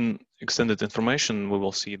 in extended information, we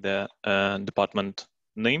will see the department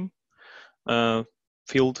name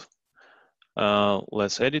field.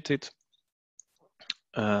 Let's edit it.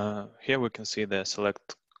 Here we can see the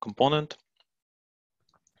select component.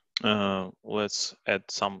 Let's add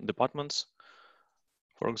some departments,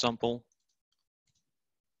 for example.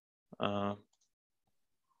 And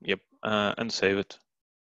save it.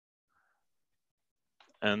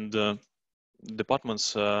 And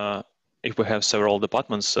departments, if we have several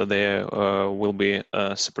departments, they will be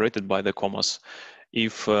separated by the commas.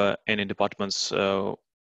 If any departments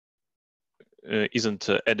isn't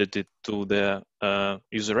edited to the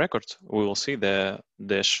user record, we will see the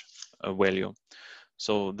dash value.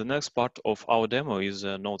 So the next part of our demo is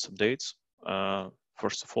notes updates.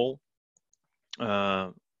 First of all,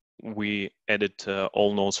 we added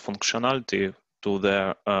all notes functionality to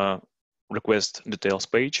the request details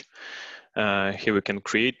page. Here we can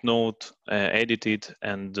create note, edit it,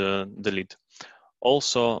 and delete.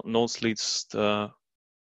 Also, nodes list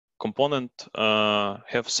component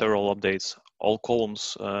have several updates. All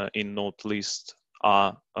columns in node list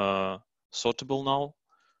are sortable now.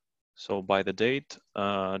 So by the date,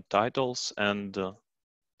 titles, and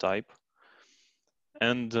type.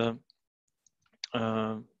 And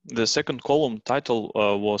the second column, title,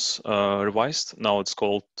 was revised. Now it's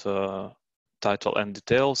called title and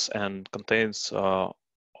details, and contains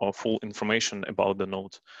full information about the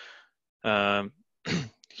node.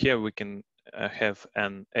 Here we can have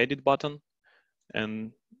an edit button,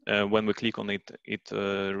 and when we click on it, it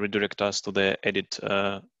redirects us to the edit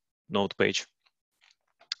node page.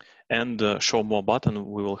 And show more button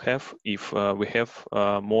we will have if we have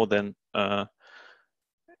more than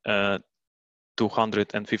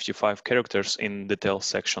 255 characters in details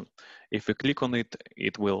section. If we click on it,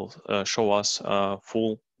 it will show us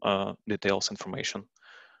full details information.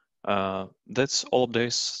 That's all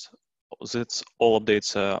updates. That's all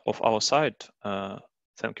updates of our site.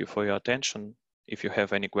 Thank you for your attention. If you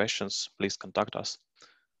have any questions, please contact us.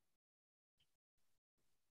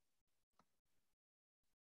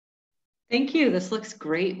 Thank you. This looks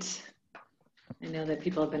great. I know that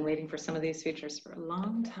people have been waiting for some of these features for a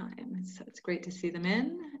long time, so it's great to see them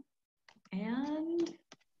in. And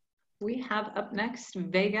we have up next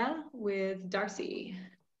Vega with Darcy.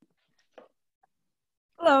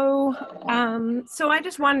 Hello. So I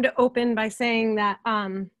just wanted to open by saying that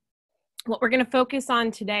what we're going to focus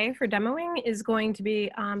on today for demoing is going to be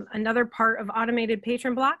another part of automated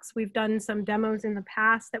patron blocks. We've done some demos in the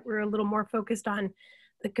past that were a little more focused on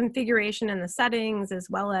the configuration and the settings, as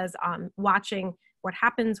well as watching what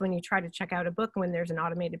happens when you try to check out a book when there's an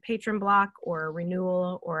automated patron block or a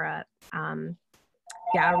renewal or a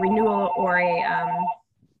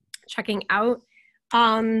checking out.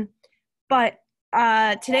 But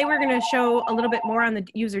today we're going to show a little bit more on the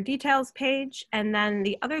user details page. And then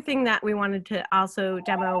the other thing that we wanted to also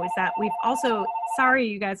demo is that we've also, sorry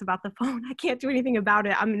you guys about the phone, I can't do anything about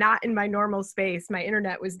it. I'm not in my normal space. My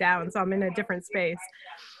internet was down, so I'm in a different space.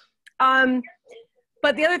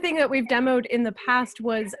 But the other thing that we've demoed in the past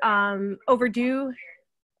was overdue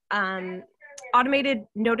automated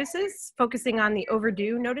notices, focusing on the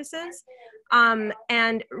overdue notices.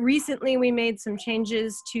 And recently we made some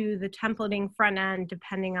changes to the templating front end,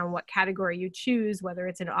 depending on what category you choose, whether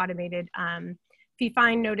it's an automated fee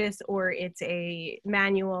fine notice or it's a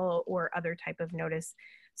manual or other type of notice.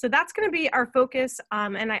 So that's going to be our focus.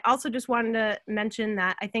 And I also just wanted to mention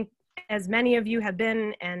that I think as many of you have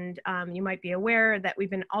been, and you might be aware that we've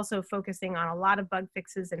been also focusing on a lot of bug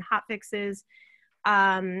fixes and hot fixes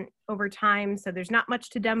over time. So there's not much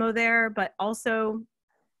to demo there, but also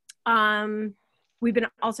we've been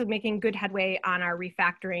also making good headway on our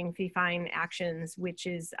refactoring fee fine actions, which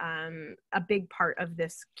is a big part of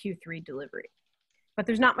this Q3 delivery. But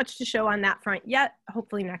there's not much to show on that front yet.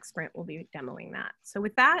 Hopefully next sprint we'll be demoing that. So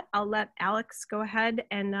with that, I'll let Alex go ahead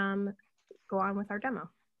and go on with our demo.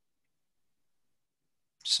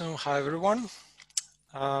 So hi everyone.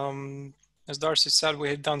 As Darcy said, we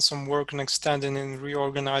had done some work on extending and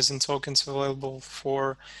reorganizing tokens available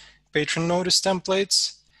for patron notice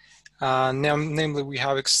templates. Namely, we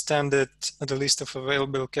have extended the list of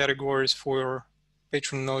available categories for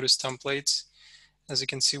patron notice templates. As you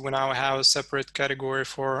can see, we now have a separate category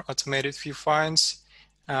for automated fee fines,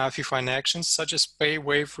 fee fine actions such as pay,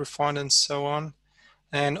 waive, refund, and so on,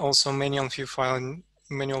 and also manual fee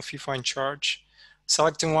fine charge.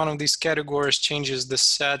 Selecting one of these categories changes the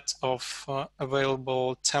set of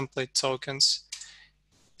available template tokens.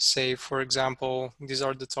 Say, for example, these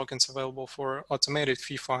are the tokens available for automated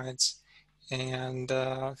fee fines, and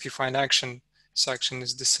fee fine action section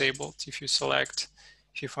is disabled. If you select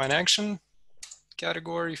fee fine action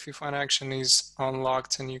category, fee fine action is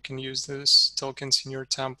unlocked and you can use those tokens in your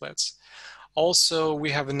templates. Also,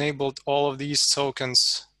 we have enabled all of these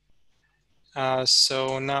tokens.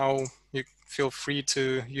 So now you feel free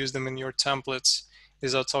to use them in your templates.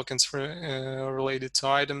 These are tokens related to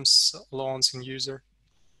items, loans, and user.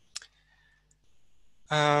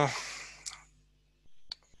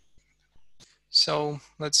 So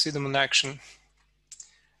let's see them in action.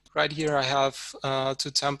 Right here I have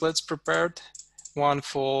two templates prepared, one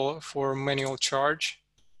for manual charge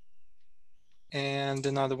and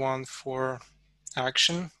another one for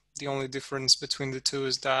action. The only difference between the two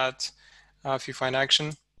is that fee fine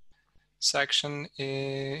action section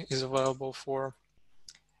is available for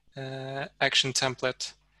action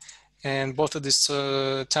template. And both of these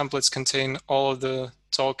templates contain all of the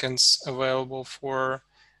tokens available for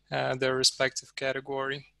their respective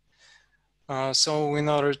category. So in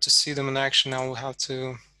order to see them in action, I will have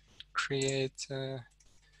to create a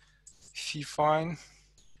fee fine.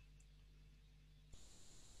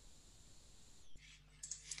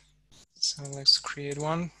 So let's create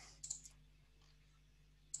one.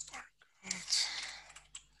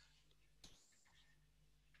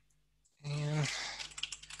 And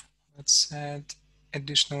let's add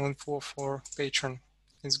additional info for patron.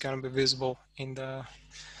 It's gonna be visible in the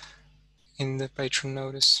patron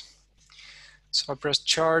notice. So I press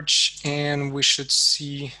charge and we should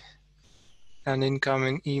see an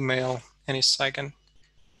incoming email any second.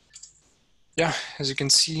 Yeah, as you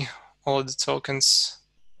can see, all of the tokens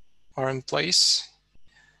are in place,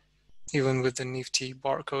 even with the nifty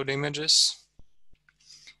barcode images.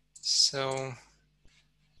 So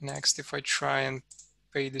next, if I try and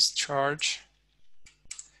pay this charge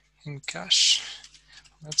in cash,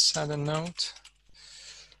 let's add a note.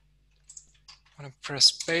 When I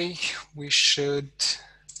press pay, we should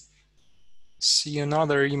see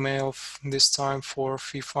another email, this time for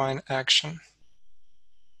fee fine action.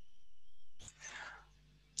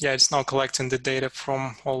 Yeah, it's now collecting the data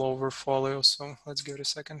from all over Folio, so let's give it a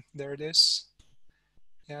second. There it is.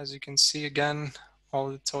 Yeah, as you can see, again, all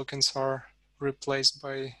the tokens are replaced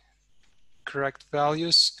by correct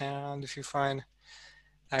values, and if you find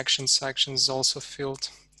action section is also filled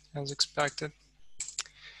as expected.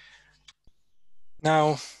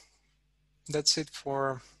 Now, that's it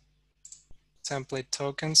for template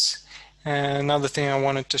tokens. And another thing I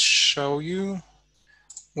wanted to show you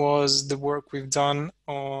was the work we've done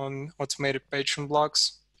on automated patron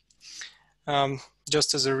blocks.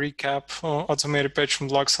 Just as a recap, automated patron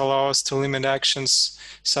blocks allow us to limit actions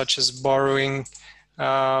such as borrowing,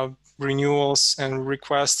 renewals, and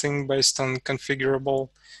requesting based on configurable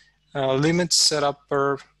limits set up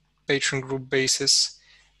per patron group basis.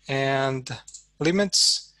 And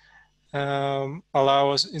limits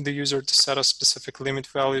allow the user to set a specific limit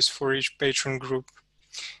values for each patron group.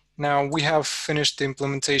 Now we have finished the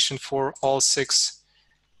implementation for all 6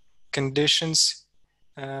 conditions,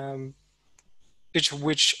 each of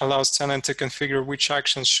which allows tenant to configure which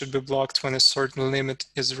actions should be blocked when a certain limit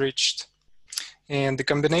is reached. And the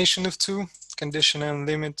combination of 2, condition and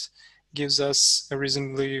limit, gives us a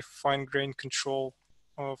reasonably fine-grained control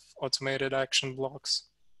of automated action blocks.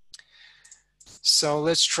 So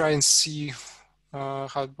let's try and see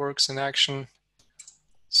how it works in action.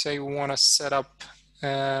 Say we want to set up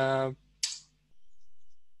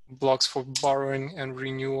blocks for borrowing and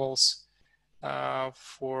renewals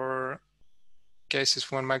for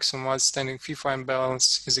cases when maximum outstanding fee fine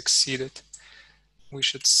balance is exceeded. We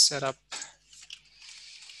should set up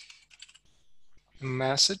a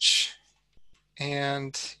message,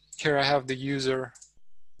 and here I have the user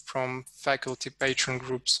from faculty patron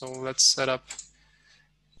group. So let's set up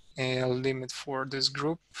a limit for this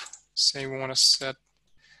group. Say we want to set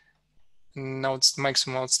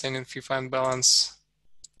maximum outstanding fee fine balance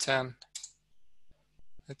 10.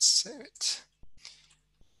 Let's save it.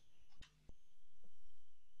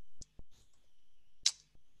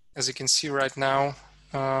 As you can see right now,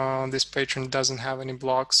 this patron doesn't have any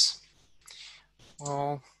blocks.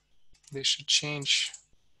 Well, they should change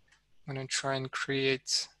when I try and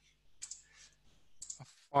create a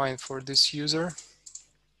fine for this user.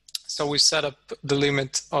 So we set up the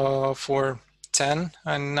limit for 10,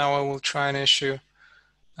 and now I will try and issue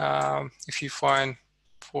a fee fine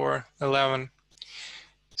for 11.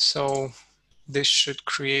 So this should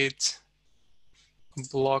create a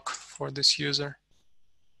block for this user.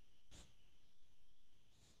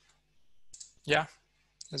 Yeah,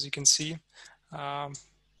 as you can see, a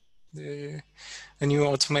new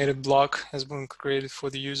automated block has been created for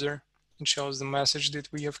the user. It shows the message that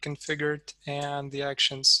we have configured and the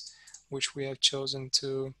actions which we have chosen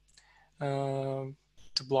to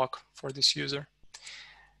block for this user.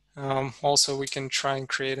 Also, we can try and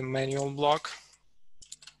create a manual block,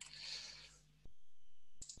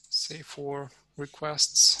 say for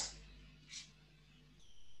requests.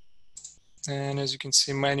 And as you can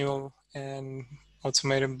see, manual and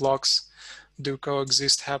automated blocks do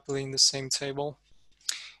coexist happily in the same table.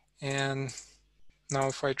 And now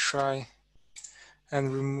if I try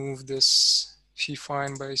and remove this fee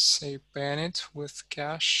fine by, say, paying it with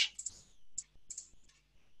cash,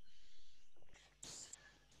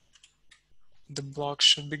 the block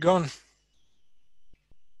should be gone.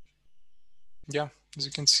 Yeah, as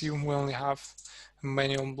you can see, we only have a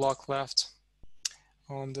manual block left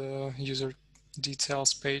on the user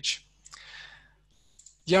details page.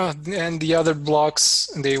 Yeah, and the other blocks,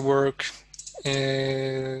 they work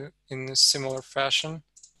in a similar fashion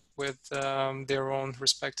with their own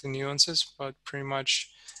respective nuances, but pretty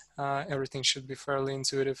much everything should be fairly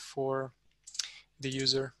intuitive for the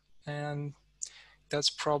user. And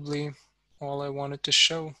that's probably all I wanted to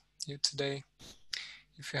show you today.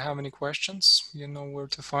 If you have any questions, you know where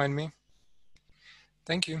to find me.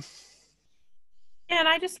 Thank you. And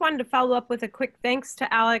I just wanted to follow up with a quick thanks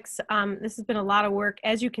to Alex. This has been a lot of work.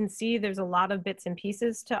 As you can see, there's a lot of bits and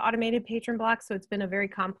pieces to automated patron blocks, so it's been a very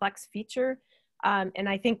complex feature. And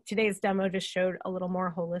I think today's demo just showed a little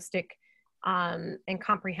more holistic and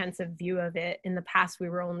comprehensive view of it. In the past, we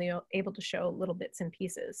were only able to show little bits and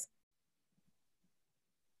pieces.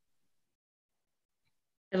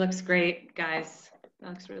 It looks great, guys.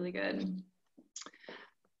 That looks really good.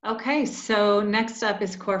 Okay, so next up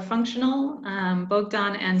is core functional.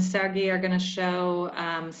 Bogdan and Sergey are going to show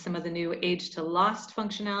some of the new age to lost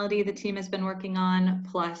functionality the team has been working on,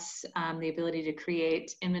 plus the ability to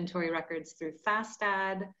create inventory records through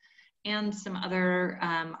FastAdd and some other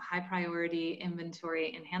high priority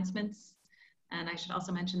inventory enhancements. And I should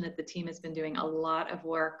also mention that the team has been doing a lot of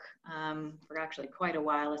work for actually quite a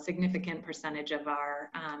while. A significant percentage of our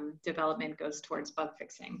development goes towards bug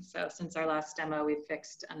fixing. So since our last demo, we've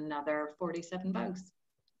fixed another 47 bugs.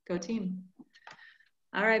 Go team.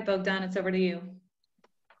 All right, Bogdan, it's over to you.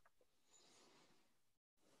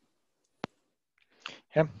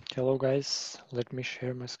 Yeah, hello guys. Let me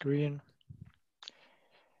share my screen.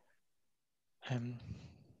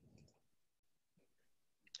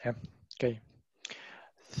 Yeah, okay.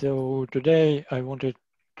 So today I wanted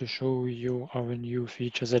to show you our new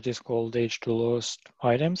feature that is called age to lost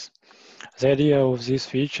items. The idea of this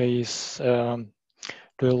feature is to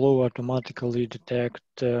allow automatically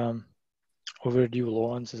detect overdue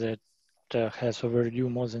loans that has overdue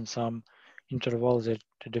more than some interval that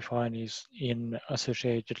define is in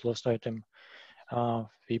associated lost item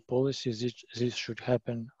fee policies. This should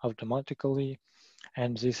happen automatically.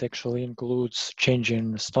 And this actually includes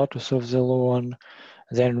changing the status of the loan.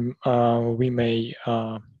 Then we may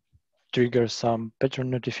trigger some patron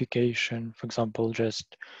notification, for example,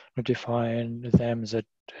 just notifying them that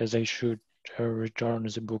they should return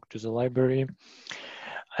the book to the library.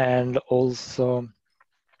 And also,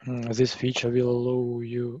 this feature will allow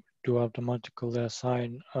you to automatically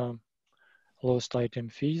assign lost item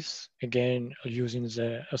fees, again, using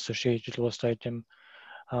the associated lost item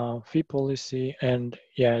fee policy. And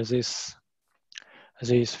yeah, these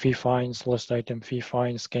fee fines, lost item fee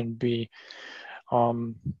fines can be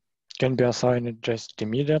assigned just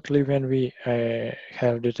immediately when we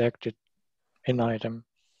have detected an item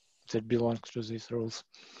that belongs to these rules,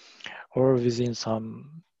 or within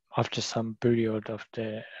after some period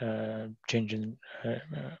after changing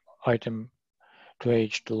item to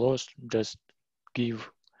age to lost. Just give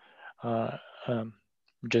a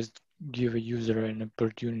user an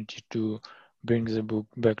opportunity to bring the book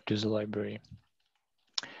back to the library.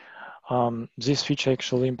 This feature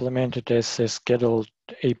actually implemented as a scheduled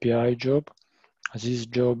API job. This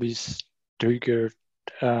job is triggered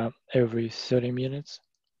every 30 minutes.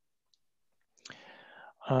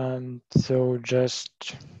 And so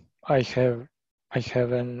just I have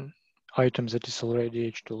an item that is already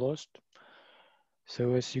age to lost.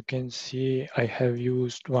 So as you can see, I have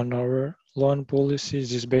used 1 hour loan policy.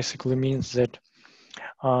 This basically means that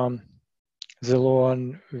the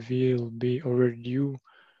loan will be overdue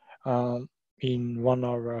in 1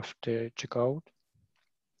 hour after checkout.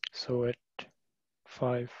 So at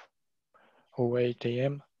 5:08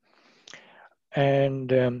 a.m.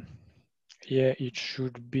 And yeah, it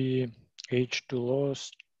should be age to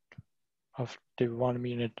lost after 1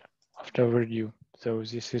 minute after overdue. So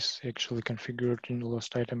this is actually configured in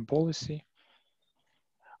lost item policy.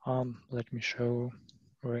 Let me show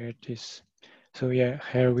where it is. So yeah,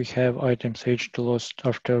 here we have items age to lost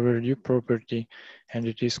after overdue property, and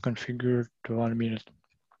it is configured to 1 minute.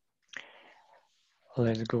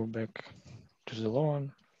 Let's go back to the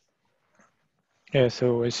loan. Yeah,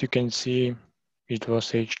 so as you can see, it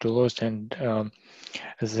was age to lost, and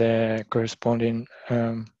the corresponding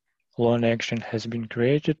loan action has been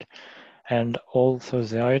created, and also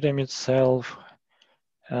the item itself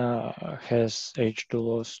has age to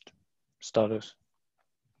lost status.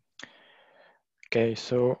 Okay,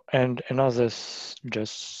 so, and another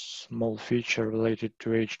just small feature related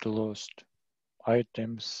to age to lost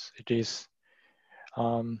items, it is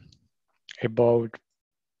about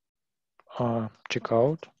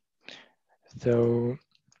checkout. So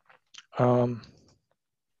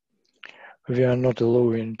we are not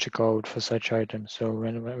allowing checkout for such items. So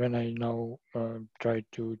when I now try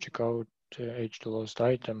to check out age to lost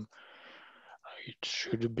item, it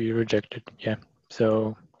should be rejected. Yeah.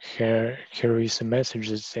 So here is a message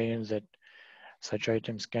that's saying that such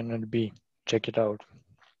items cannot be checked out.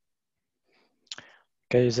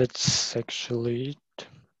 Okay, that's actually it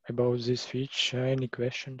about this feature. Any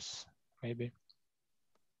questions? maybe.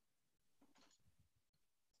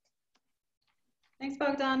 Thanks,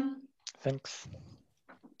 Bogdan. Thanks.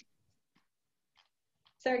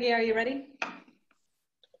 Sergey, are you ready?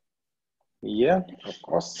 Yeah, of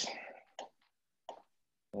course.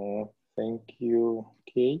 Thank you,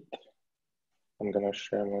 Kate. I'm gonna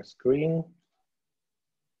share my screen.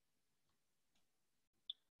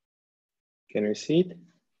 Can you see it?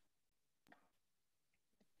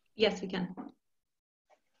 Yes, we can.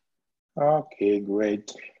 Okay,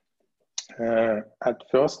 great. At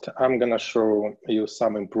first, I'm gonna show you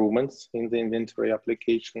some improvements in the inventory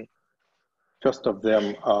application. First of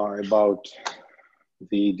them are about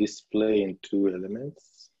the display in two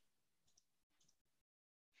elements.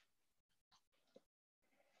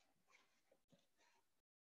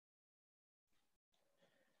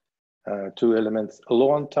 Two elements,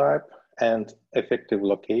 loan type and effective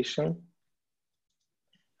location.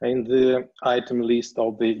 In the item list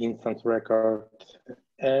of the instance record,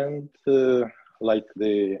 and like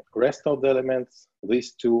the rest of the elements,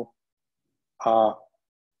 these two are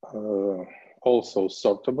also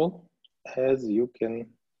sortable, as you can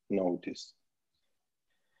notice.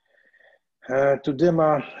 To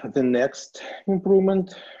demo the next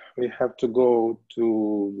improvement, we have to go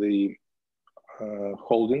to the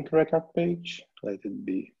holding record page. Let it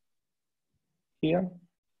be here.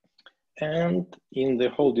 And in the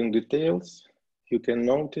holding details, you can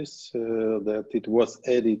notice that it was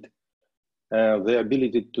added the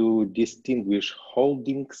ability to distinguish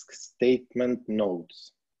holdings statement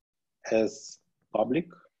nodes as public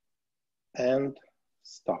and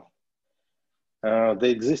staff. The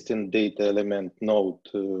existing data element node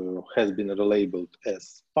has been relabeled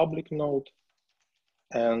as public node,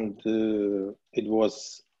 and it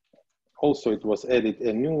was added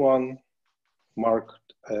a new one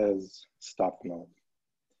marked as staff node.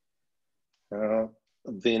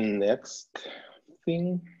 The next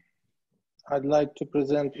thing I'd like to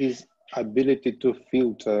present is ability to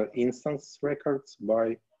filter instance records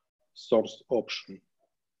by source option.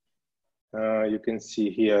 You can see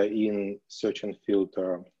here in search and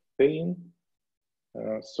filter pane,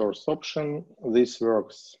 source option. This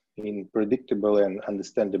works in predictable and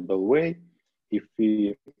understandable way. If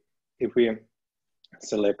we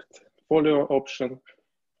select FOLIO option,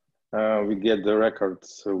 we get the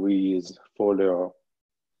records with FOLIO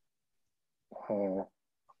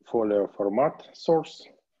format source.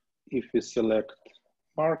 If we select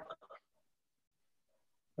MARC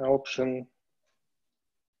option,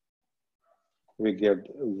 we get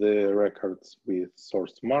the records with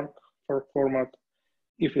source MARC for format.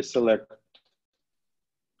 If we select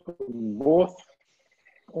both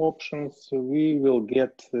options, we will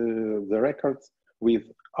get the records with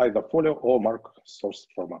either FOLIO or MARC source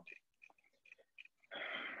format.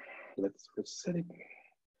 Let's reset it.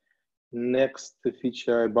 Next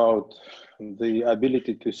feature about the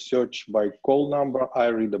ability to search by call number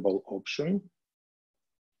iReadable option.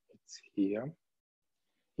 It's here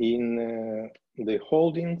in the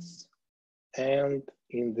holdings and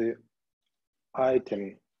in the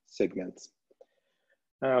item segments.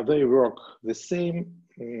 They work the same,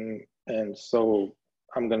 and so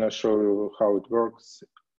I'm gonna show you how it works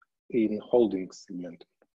in holdings segment.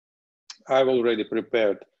 I've already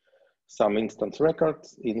prepared some instance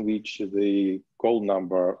records in which the call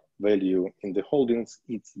number value in the holdings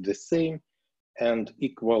is the same and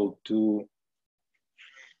equal to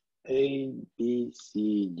A, B,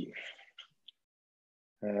 C, D.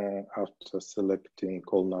 After selecting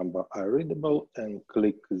call number iReadable and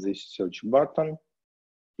click this search button,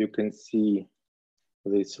 you can see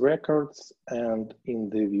these records, and in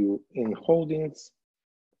the view in holdings,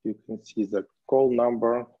 you can see the call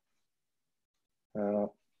number.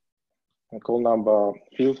 The call number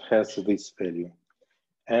field has this value.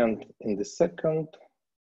 And in the second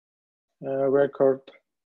record,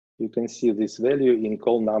 you can see this value in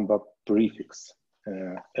call number prefix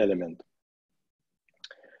element.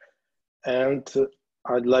 And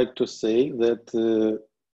I'd like to say that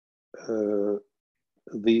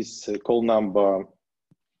this call number,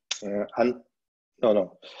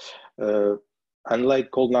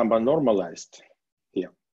 unlike call number normalized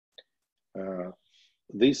here,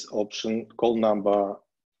 this option, call number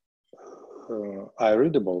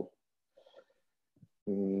iReadable,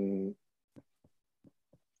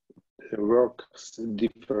 works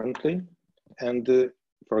differently. And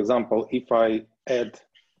for example, if I add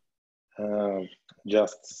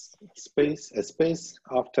just a space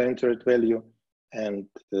after entered value and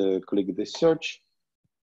click the search,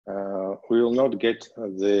 we will not get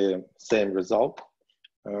the same result,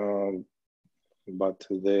 but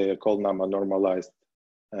the call number normalized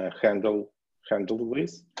handle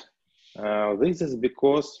this. This is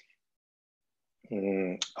because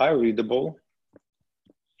iReadable,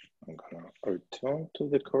 I'm gonna return to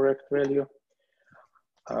the correct value.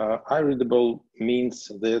 iReadable means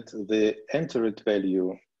that the entered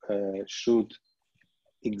value should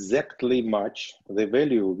exactly match the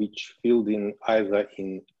value which filled in either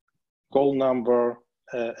in call number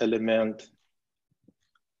element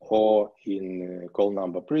or in call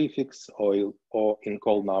number prefix or in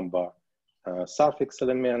call number suffix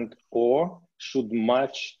element, or should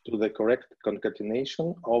match to the correct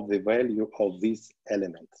concatenation of the value of this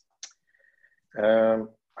element.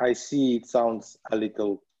 I see it sounds a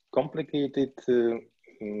little complicated.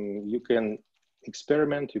 You can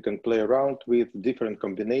experiment, you can play around with different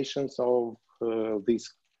combinations of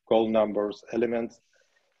these call numbers elements.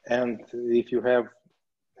 And if you have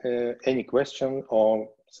any question or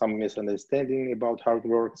some misunderstanding about how it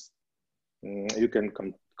works, you can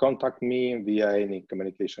contact me via any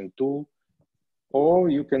communication tool, or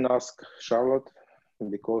you can ask Charlotte,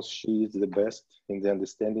 because she is the best in the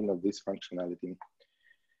understanding of this functionality.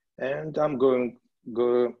 And I'm going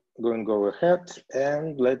to go ahead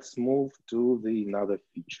and let's move to the another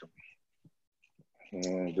feature.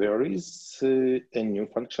 There is a new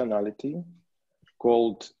functionality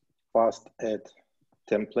called fast add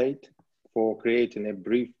template for creating a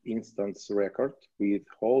brief instance record with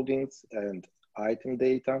holdings and item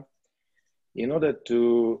data. In order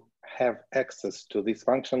to have access to this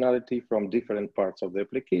functionality from different parts of the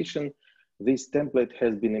application, this template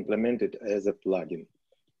has been implemented as a plugin.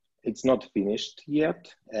 It's not finished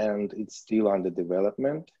yet, and it's still under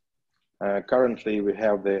development. Currently, we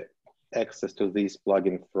have the access to this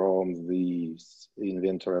plugin from the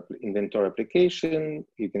inventory application.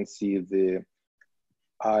 You can see the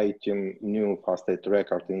item new fast add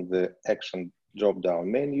record in the action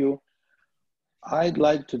drop-down menu. I'd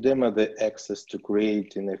like to demo the access to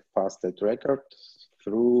creating a fast add record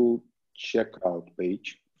through checkout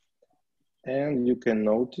page. And you can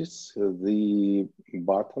notice the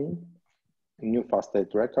button, new fast add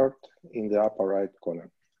record, in the upper right corner.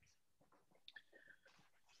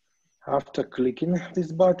 After clicking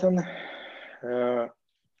this button,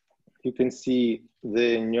 you can see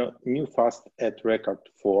the new fast add record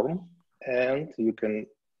form, and you can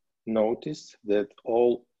notice that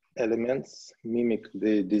all elements mimic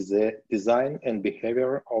the design and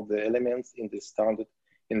behavior of the elements in the standard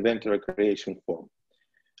inventory creation form.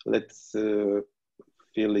 Let's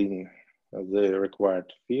fill in the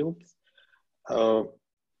required fields. I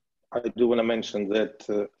do want to mention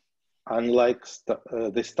that unlike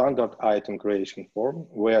the standard item creation form,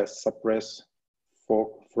 where suppress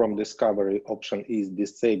from discovery option is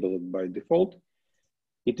disabled by default,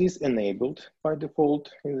 it is enabled by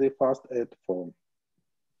default in the fast add form.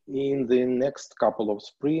 In the next couple of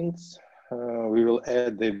sprints, we will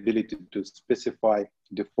add the ability to specify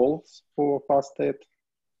defaults for fast add,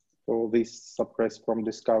 for this suppress from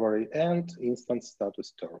discovery, and instance status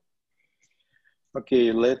store.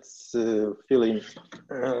 Okay, let's fill in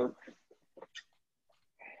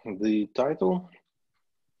the title.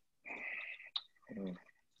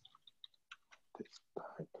 This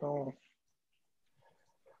title,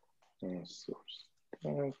 source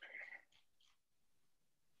type,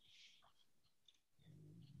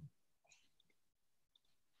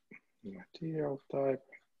 material type,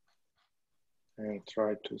 and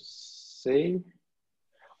try to save.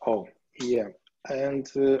 Oh, yeah. And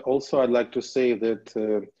also I'd like to say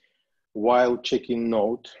that while checking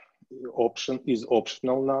note option is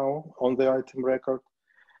optional now on the item record,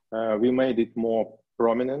 we made it more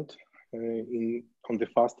prominent on the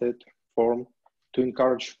fast add form to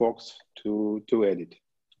encourage folks to edit.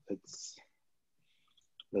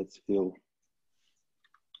 Let's fill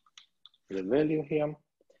the value here.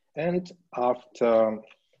 And after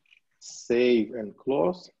save and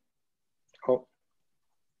close, oh,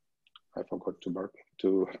 I forgot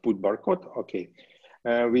to put barcode. Okay,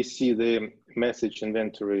 we see the message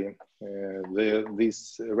inventory.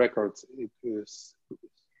 This record is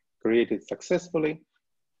created successfully.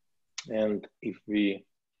 And if we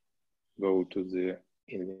go to the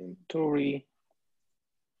inventory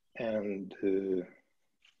and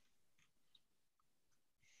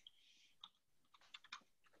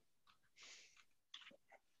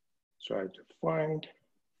try to find,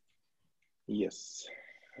 yes.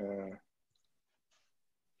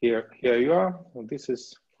 Here you are.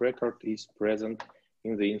 This record is present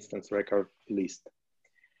in the instance record list.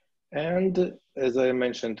 And as I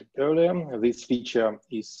mentioned earlier, this feature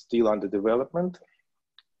is still under development,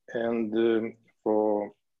 and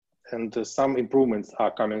some improvements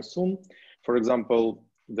are coming soon. For example,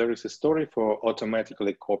 there is a story for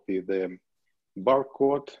automatically copy the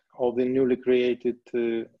barcode of the newly created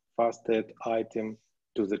fast-add item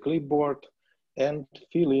to the clipboard and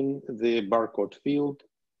fill in the barcode field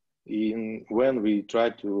when we try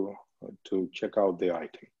to check out the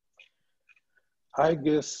item. I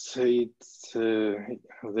guess that's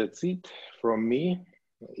it from me.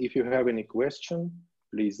 If you have any question,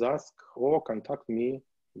 please ask or contact me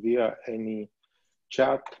via any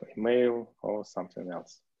chat, email, or something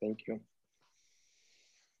else. Thank you.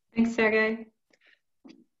 Thanks, Sergey.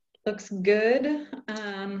 Looks good.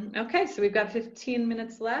 Okay, so we've got 15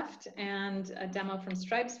 minutes left and a demo from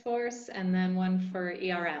StripesForce and then one for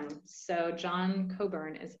ERM. So John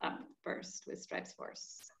Coburn is up first with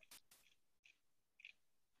StripesForce.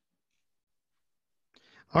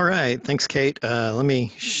 All right, thanks, Kate. Let me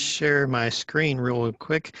share my screen real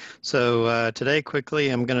quick. So today, quickly,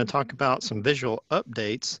 I'm going to talk about some visual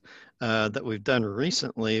updates that we've done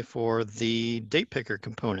recently for the date picker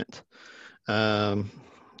component.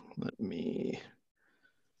 Let me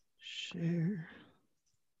share.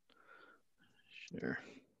 Okay.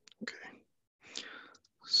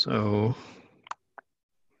 So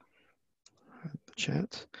the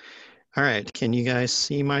chat. All right, can you guys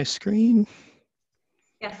see my screen?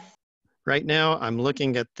 Yes. Right now, I'm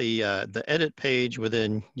looking at the edit page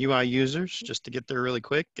within UI users, just to get there really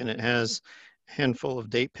quick, and it has a handful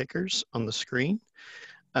of date pickers on the screen.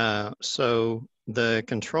 So the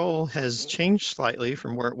control has changed slightly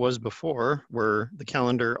from where it was before, where the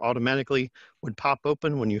calendar automatically would pop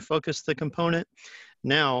open when you focus the component.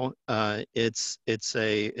 Now it's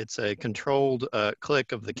a controlled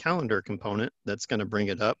click of the calendar component that's going to bring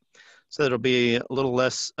it up. So it'll be a little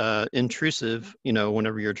less intrusive, you know,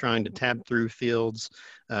 whenever you're trying to tab through fields,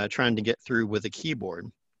 trying to get through with a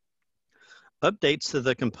keyboard. Updates to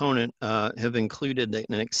the component have included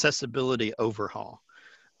an accessibility overhaul.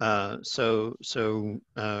 So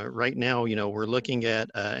right now, you know, we're looking at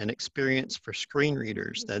an experience for screen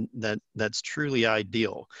readers that's truly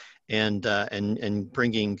ideal, and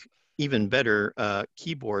bringing even better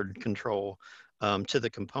keyboard control to the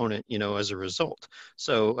component, you know, as a result.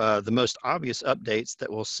 So the most obvious updates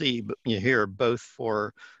that we'll see here, both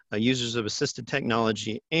for users of assisted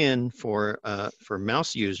technology and for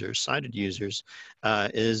mouse users, sighted users,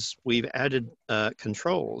 is we've added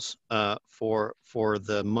controls for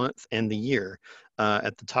the month and the year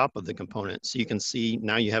at the top of the component. So you can see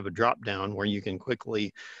now you have a drop down where you can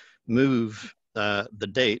quickly move the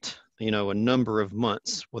date, you know, a number of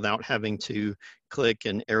months without having to click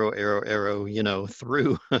and arrow, you know,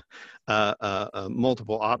 through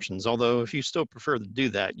multiple options. Although if you still prefer to do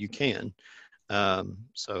that, you can.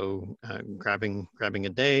 So grabbing a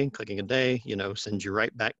day, clicking a day, you know, sends you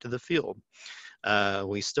right back to the field.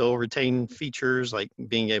 We still retain features like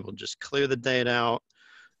being able to just clear the date out,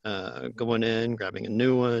 going in, grabbing a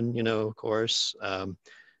new one, you know, of course,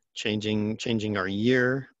 changing our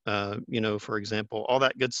year, you know, for example, all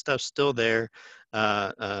that good stuff's still there.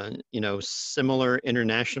 You know, similar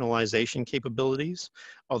internationalization capabilities,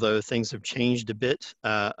 although things have changed a bit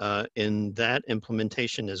in that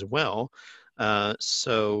implementation as well.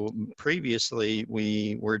 So previously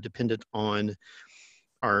we were dependent on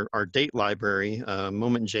our date library,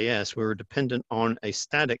 Moment.js. We were dependent on a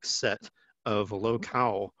static set of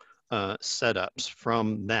locale setups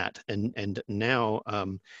from that, and now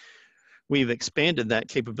we've expanded that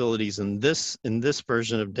capabilities in this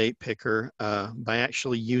version of Date Picker by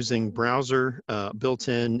actually using browser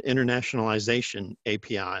built-in internationalization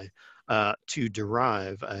API to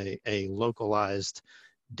derive a localized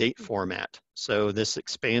date format. So this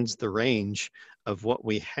expands the range of what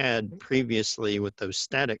we had previously with those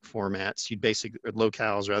static formats. You'd basically,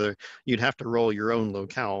 locales rather, you'd have to roll your own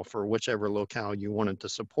locale for whichever locale you wanted to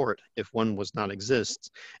support if one was not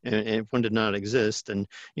exist, and if one did not exist. And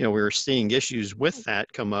you know, we were seeing issues with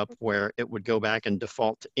that come up where it would go back and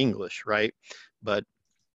default to English, right? But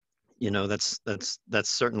you know, that's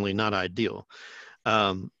certainly not ideal.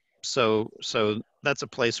 So that's a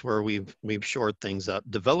place where we've shored things up.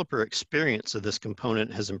 Developer experience of this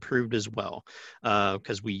component has improved as well,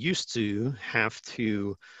 because we used to have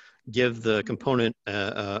to give the component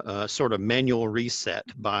a sort of manual reset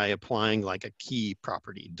by applying like a key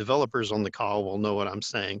property. Developers on the call will know what I'm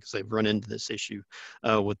saying because they've run into this issue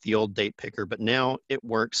with the old date picker, but now it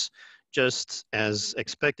works just as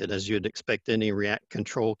expected, as you'd expect any React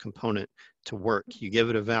control component to work. You give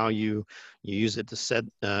it a value, you use it to set,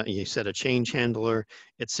 you set a change handler,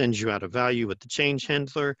 it sends you out a value with the change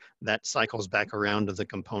handler, that cycles back around to the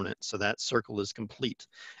component. So that circle is complete.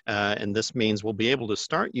 And this means we'll be able to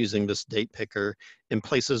start using this date picker in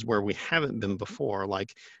places where we haven't been before,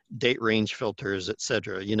 like date range filters,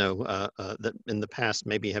 etc. You know, that in the past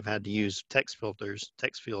maybe have had to use text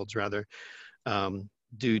fields rather,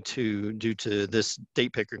 due to this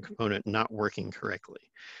date picker component not working correctly.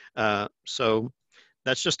 So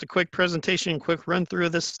that's just a quick presentation, quick run through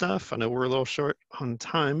of this stuff. I know we're a little short on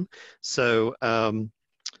time, so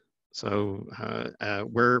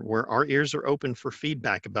where our ears are open for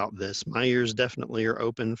feedback about this. My ears definitely are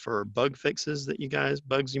open for bug fixes that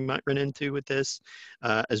bugs you might run into with this,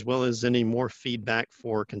 as well as any more feedback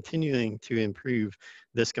for continuing to improve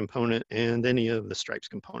this component and any of the Stripes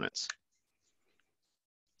components.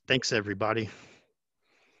 Thanks, everybody.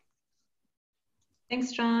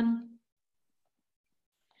 Thanks, John.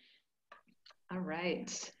 All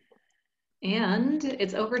right. And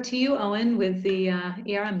it's over to you, Owen, with the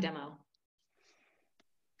ERM demo.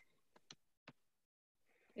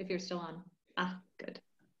 If you're still on. Ah, good.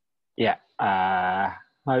 Yeah,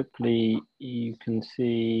 hopefully you can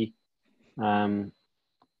see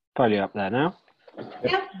Folio up there now.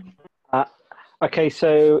 Yep. Okay,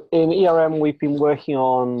 so in ERM, we've been working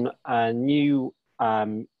on a new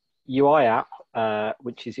UI app,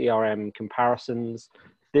 which is ERM Comparisons.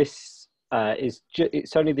 This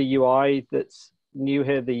it's only the UI that's new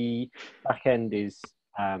here. The backend is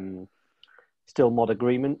still mod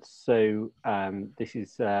agreements. So this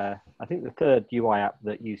is, I think, the third UI app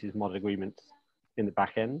that uses mod agreements in the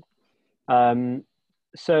backend.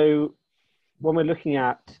 So when we're looking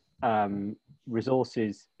at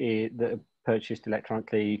resources that are purchased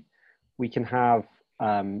electronically, we can have,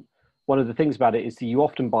 one of the things about it is that you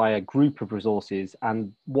often buy a group of resources,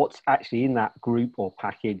 and what's actually in that group or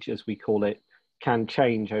package, as we call it, can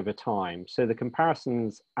change over time. So the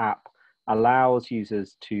Comparisons app allows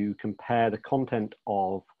users to compare the content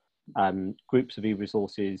of groups of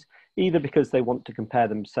e-resources, either because they want to compare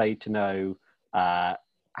them, say, to know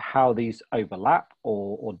how these overlap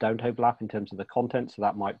or don't overlap in terms of the content, so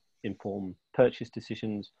that might inform purchase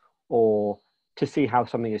decisions, or to see how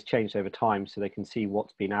something has changed over time, so they can see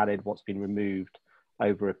what's been added, what's been removed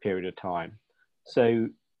over a period of time. So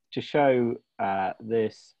to show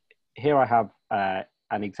this, here I have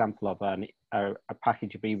an example of a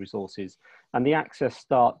package of e-resources, and the access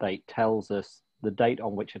start date tells us the date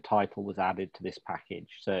on which a title was added to this package.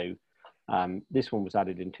 So this one was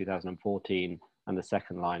added in 2014, and the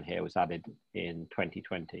second line here was added in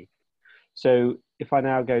 2020. So if I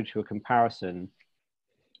now go to a comparison,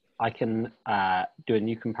 I can do a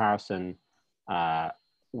new comparison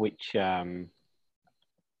which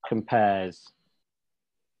compares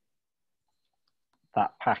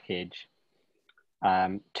that package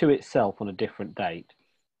to itself on a different date.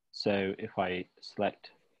 So if I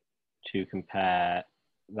select to compare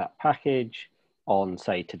that package on,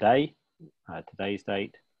 say, today, today's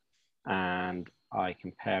date, and I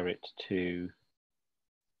compare it to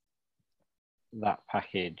that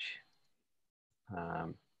package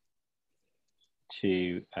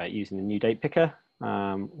using the new date picker,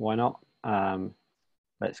 why not?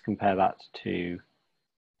 Let's compare that to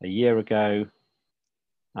a year ago.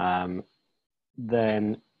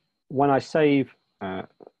 Then when I save, do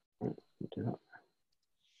that.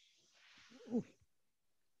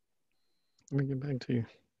 Let me get back to you.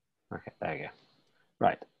 Okay, there you go.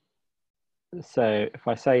 Right. So if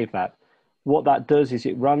I save that, what that does is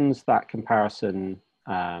it runs that comparison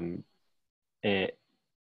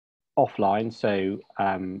offline. So,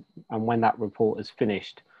 and when that report is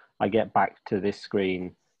finished, I get back to this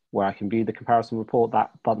screen where I can view the comparison report.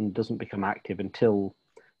 That button doesn't become active until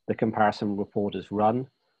the comparison report is run.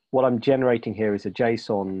 What I'm generating here is a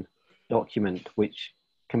JSON document which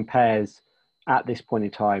compares at this point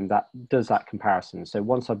in time, that does that comparison. So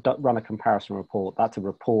once I've run a comparison report, that's a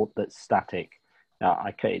report that's static.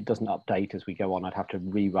 It doesn't update as we go on. I'd have to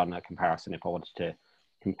rerun a comparison if I wanted to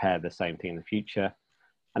compare the same thing in the future.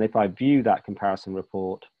 And if I view that comparison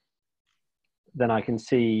report, then I can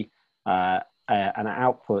see an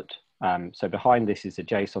output. So behind this is a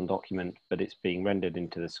JSON document, but it's being rendered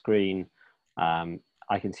into the screen.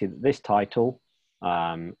 I can see that this title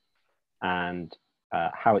and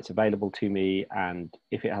how it's available to me, and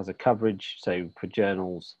if it has a coverage. So for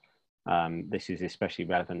journals, this is especially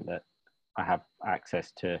relevant that I have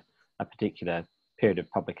access to a particular period of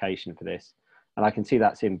publication for this. And I can see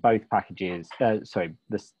that's in both packages, sorry,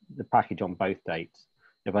 the package on both dates.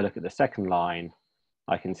 If I look at the second line,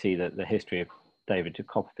 I can see that the history of David to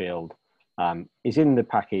Copperfield is in the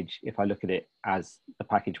package if I look at it as the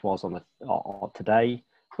package was on the today,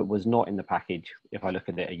 but was not in the package if I look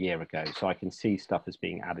at it a year ago. So I can see stuff as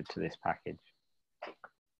being added to this package.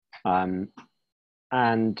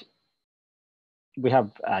 And we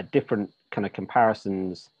have different kind of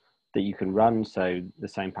comparisons that you can run. So the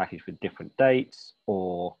same package with different dates,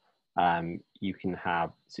 or you can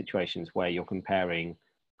have situations where you're comparing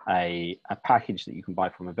a package that you can buy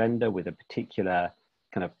from a vendor with a particular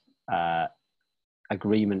kind of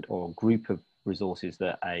agreement or group of resources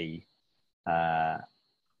that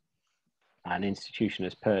an institution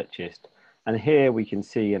has purchased. And here we can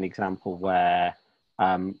see an example where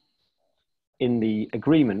in the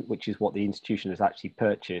agreement, which is what the institution has actually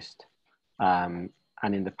purchased, and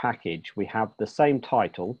in the package, we have the same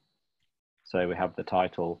title. So we have the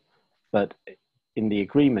title, but in the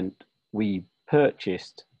agreement, we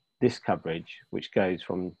purchased this coverage, which goes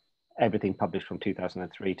from everything published from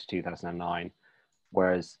 2003 to 2009,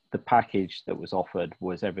 whereas the package that was offered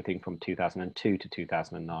was everything from 2002 to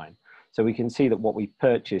 2009. So we can see that what we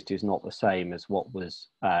purchased is not the same as what was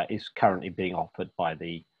is currently being offered by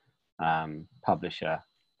the publisher.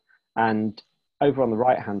 And over on the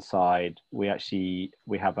right-hand side, we have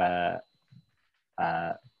an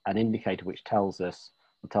indicator which tells the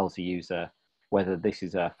user whether this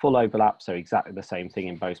is a full overlap, so exactly the same thing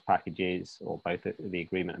in both packages, or both the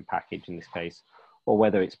agreement and package in this case, or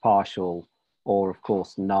whether it's partial, or of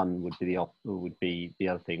course none would be the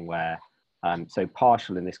other thing where. So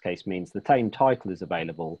partial in this case means the same title is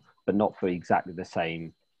available, but not for exactly the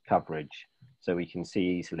same coverage. So we can see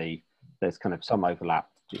easily there's kind of some overlap.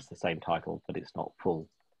 It's the same title, but it's not full.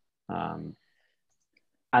 And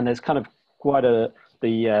there's kind of quite the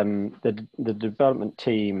development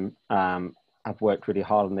team have worked really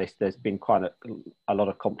hard on this. There's been quite a lot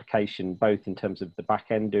of complication, both in terms of the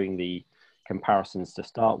back end doing the comparisons to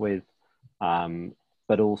start with,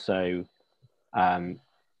 but also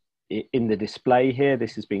in the display here,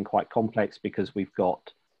 this has been quite complex because we've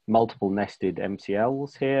got multiple nested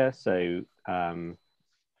MCLs here. So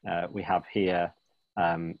we have here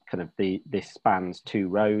kind of this spans 2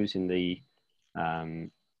 rows in the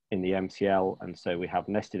MCL, and so we have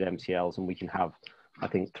nested MCLs, and we can have, I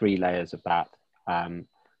think, 3 layers of that. And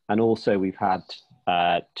also we've had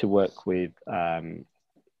to work with the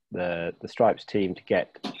Stripes team to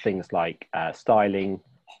get things like styling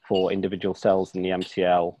for individual cells in the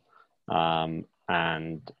MCL, and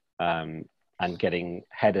getting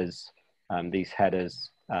headers, these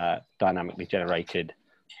headers dynamically generated,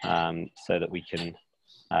 so that we can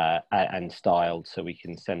and styled so we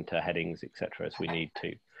can center headings, etc., as we need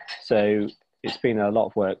to. So it's been a lot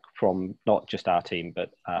of work from not just our team,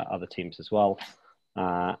 but other teams as well.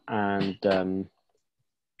 Final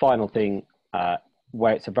thing,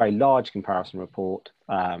 where it's a very large comparison report,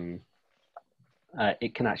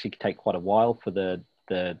 it can actually take quite a while for the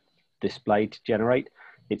display to generate.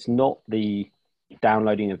 It's not the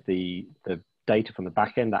downloading of the data from the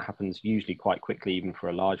back end that happens usually quite quickly, even for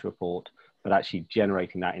a large report, but actually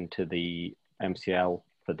generating that into the MCL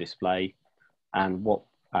for display. And what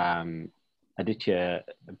Aditya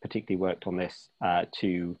particularly worked on this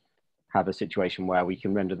to have a situation where we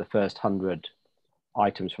can render the first 100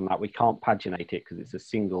 items from that. We can't paginate it because it's a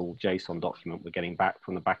single JSON document we're getting back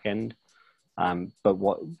from the back end. But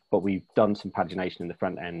we've done some pagination in the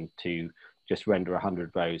front end to just render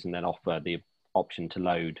 100 rows and then offer the option to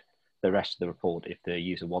load the rest of the report if the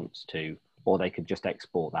user wants to, or they could just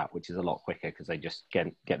export that, which is a lot quicker because they just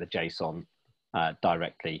get the JSON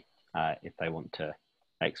directly. If they want to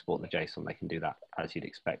export the JSON, they can do that as you'd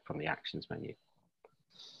expect from the actions menu.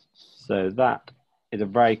 So that is a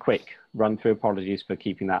very quick run through. Apologies for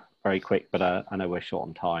keeping that very quick, but I know we're short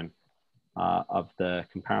on time, of the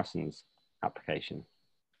comparisons application.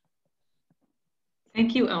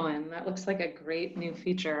 Thank you, Owen. That looks like a great new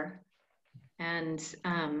feature. And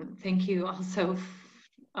thank you also,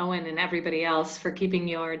 Owen and everybody else, for keeping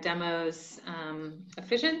your demos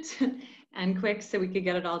efficient and quick so we could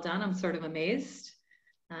get it all done. I'm sort of amazed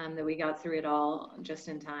that we got through it all just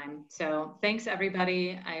in time. So thanks,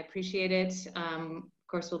 everybody. I appreciate it. Of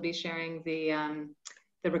course, we'll be sharing the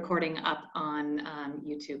recording up on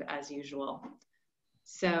YouTube as usual.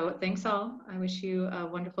 So thanks all. I wish you a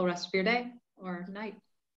wonderful rest of your day or night.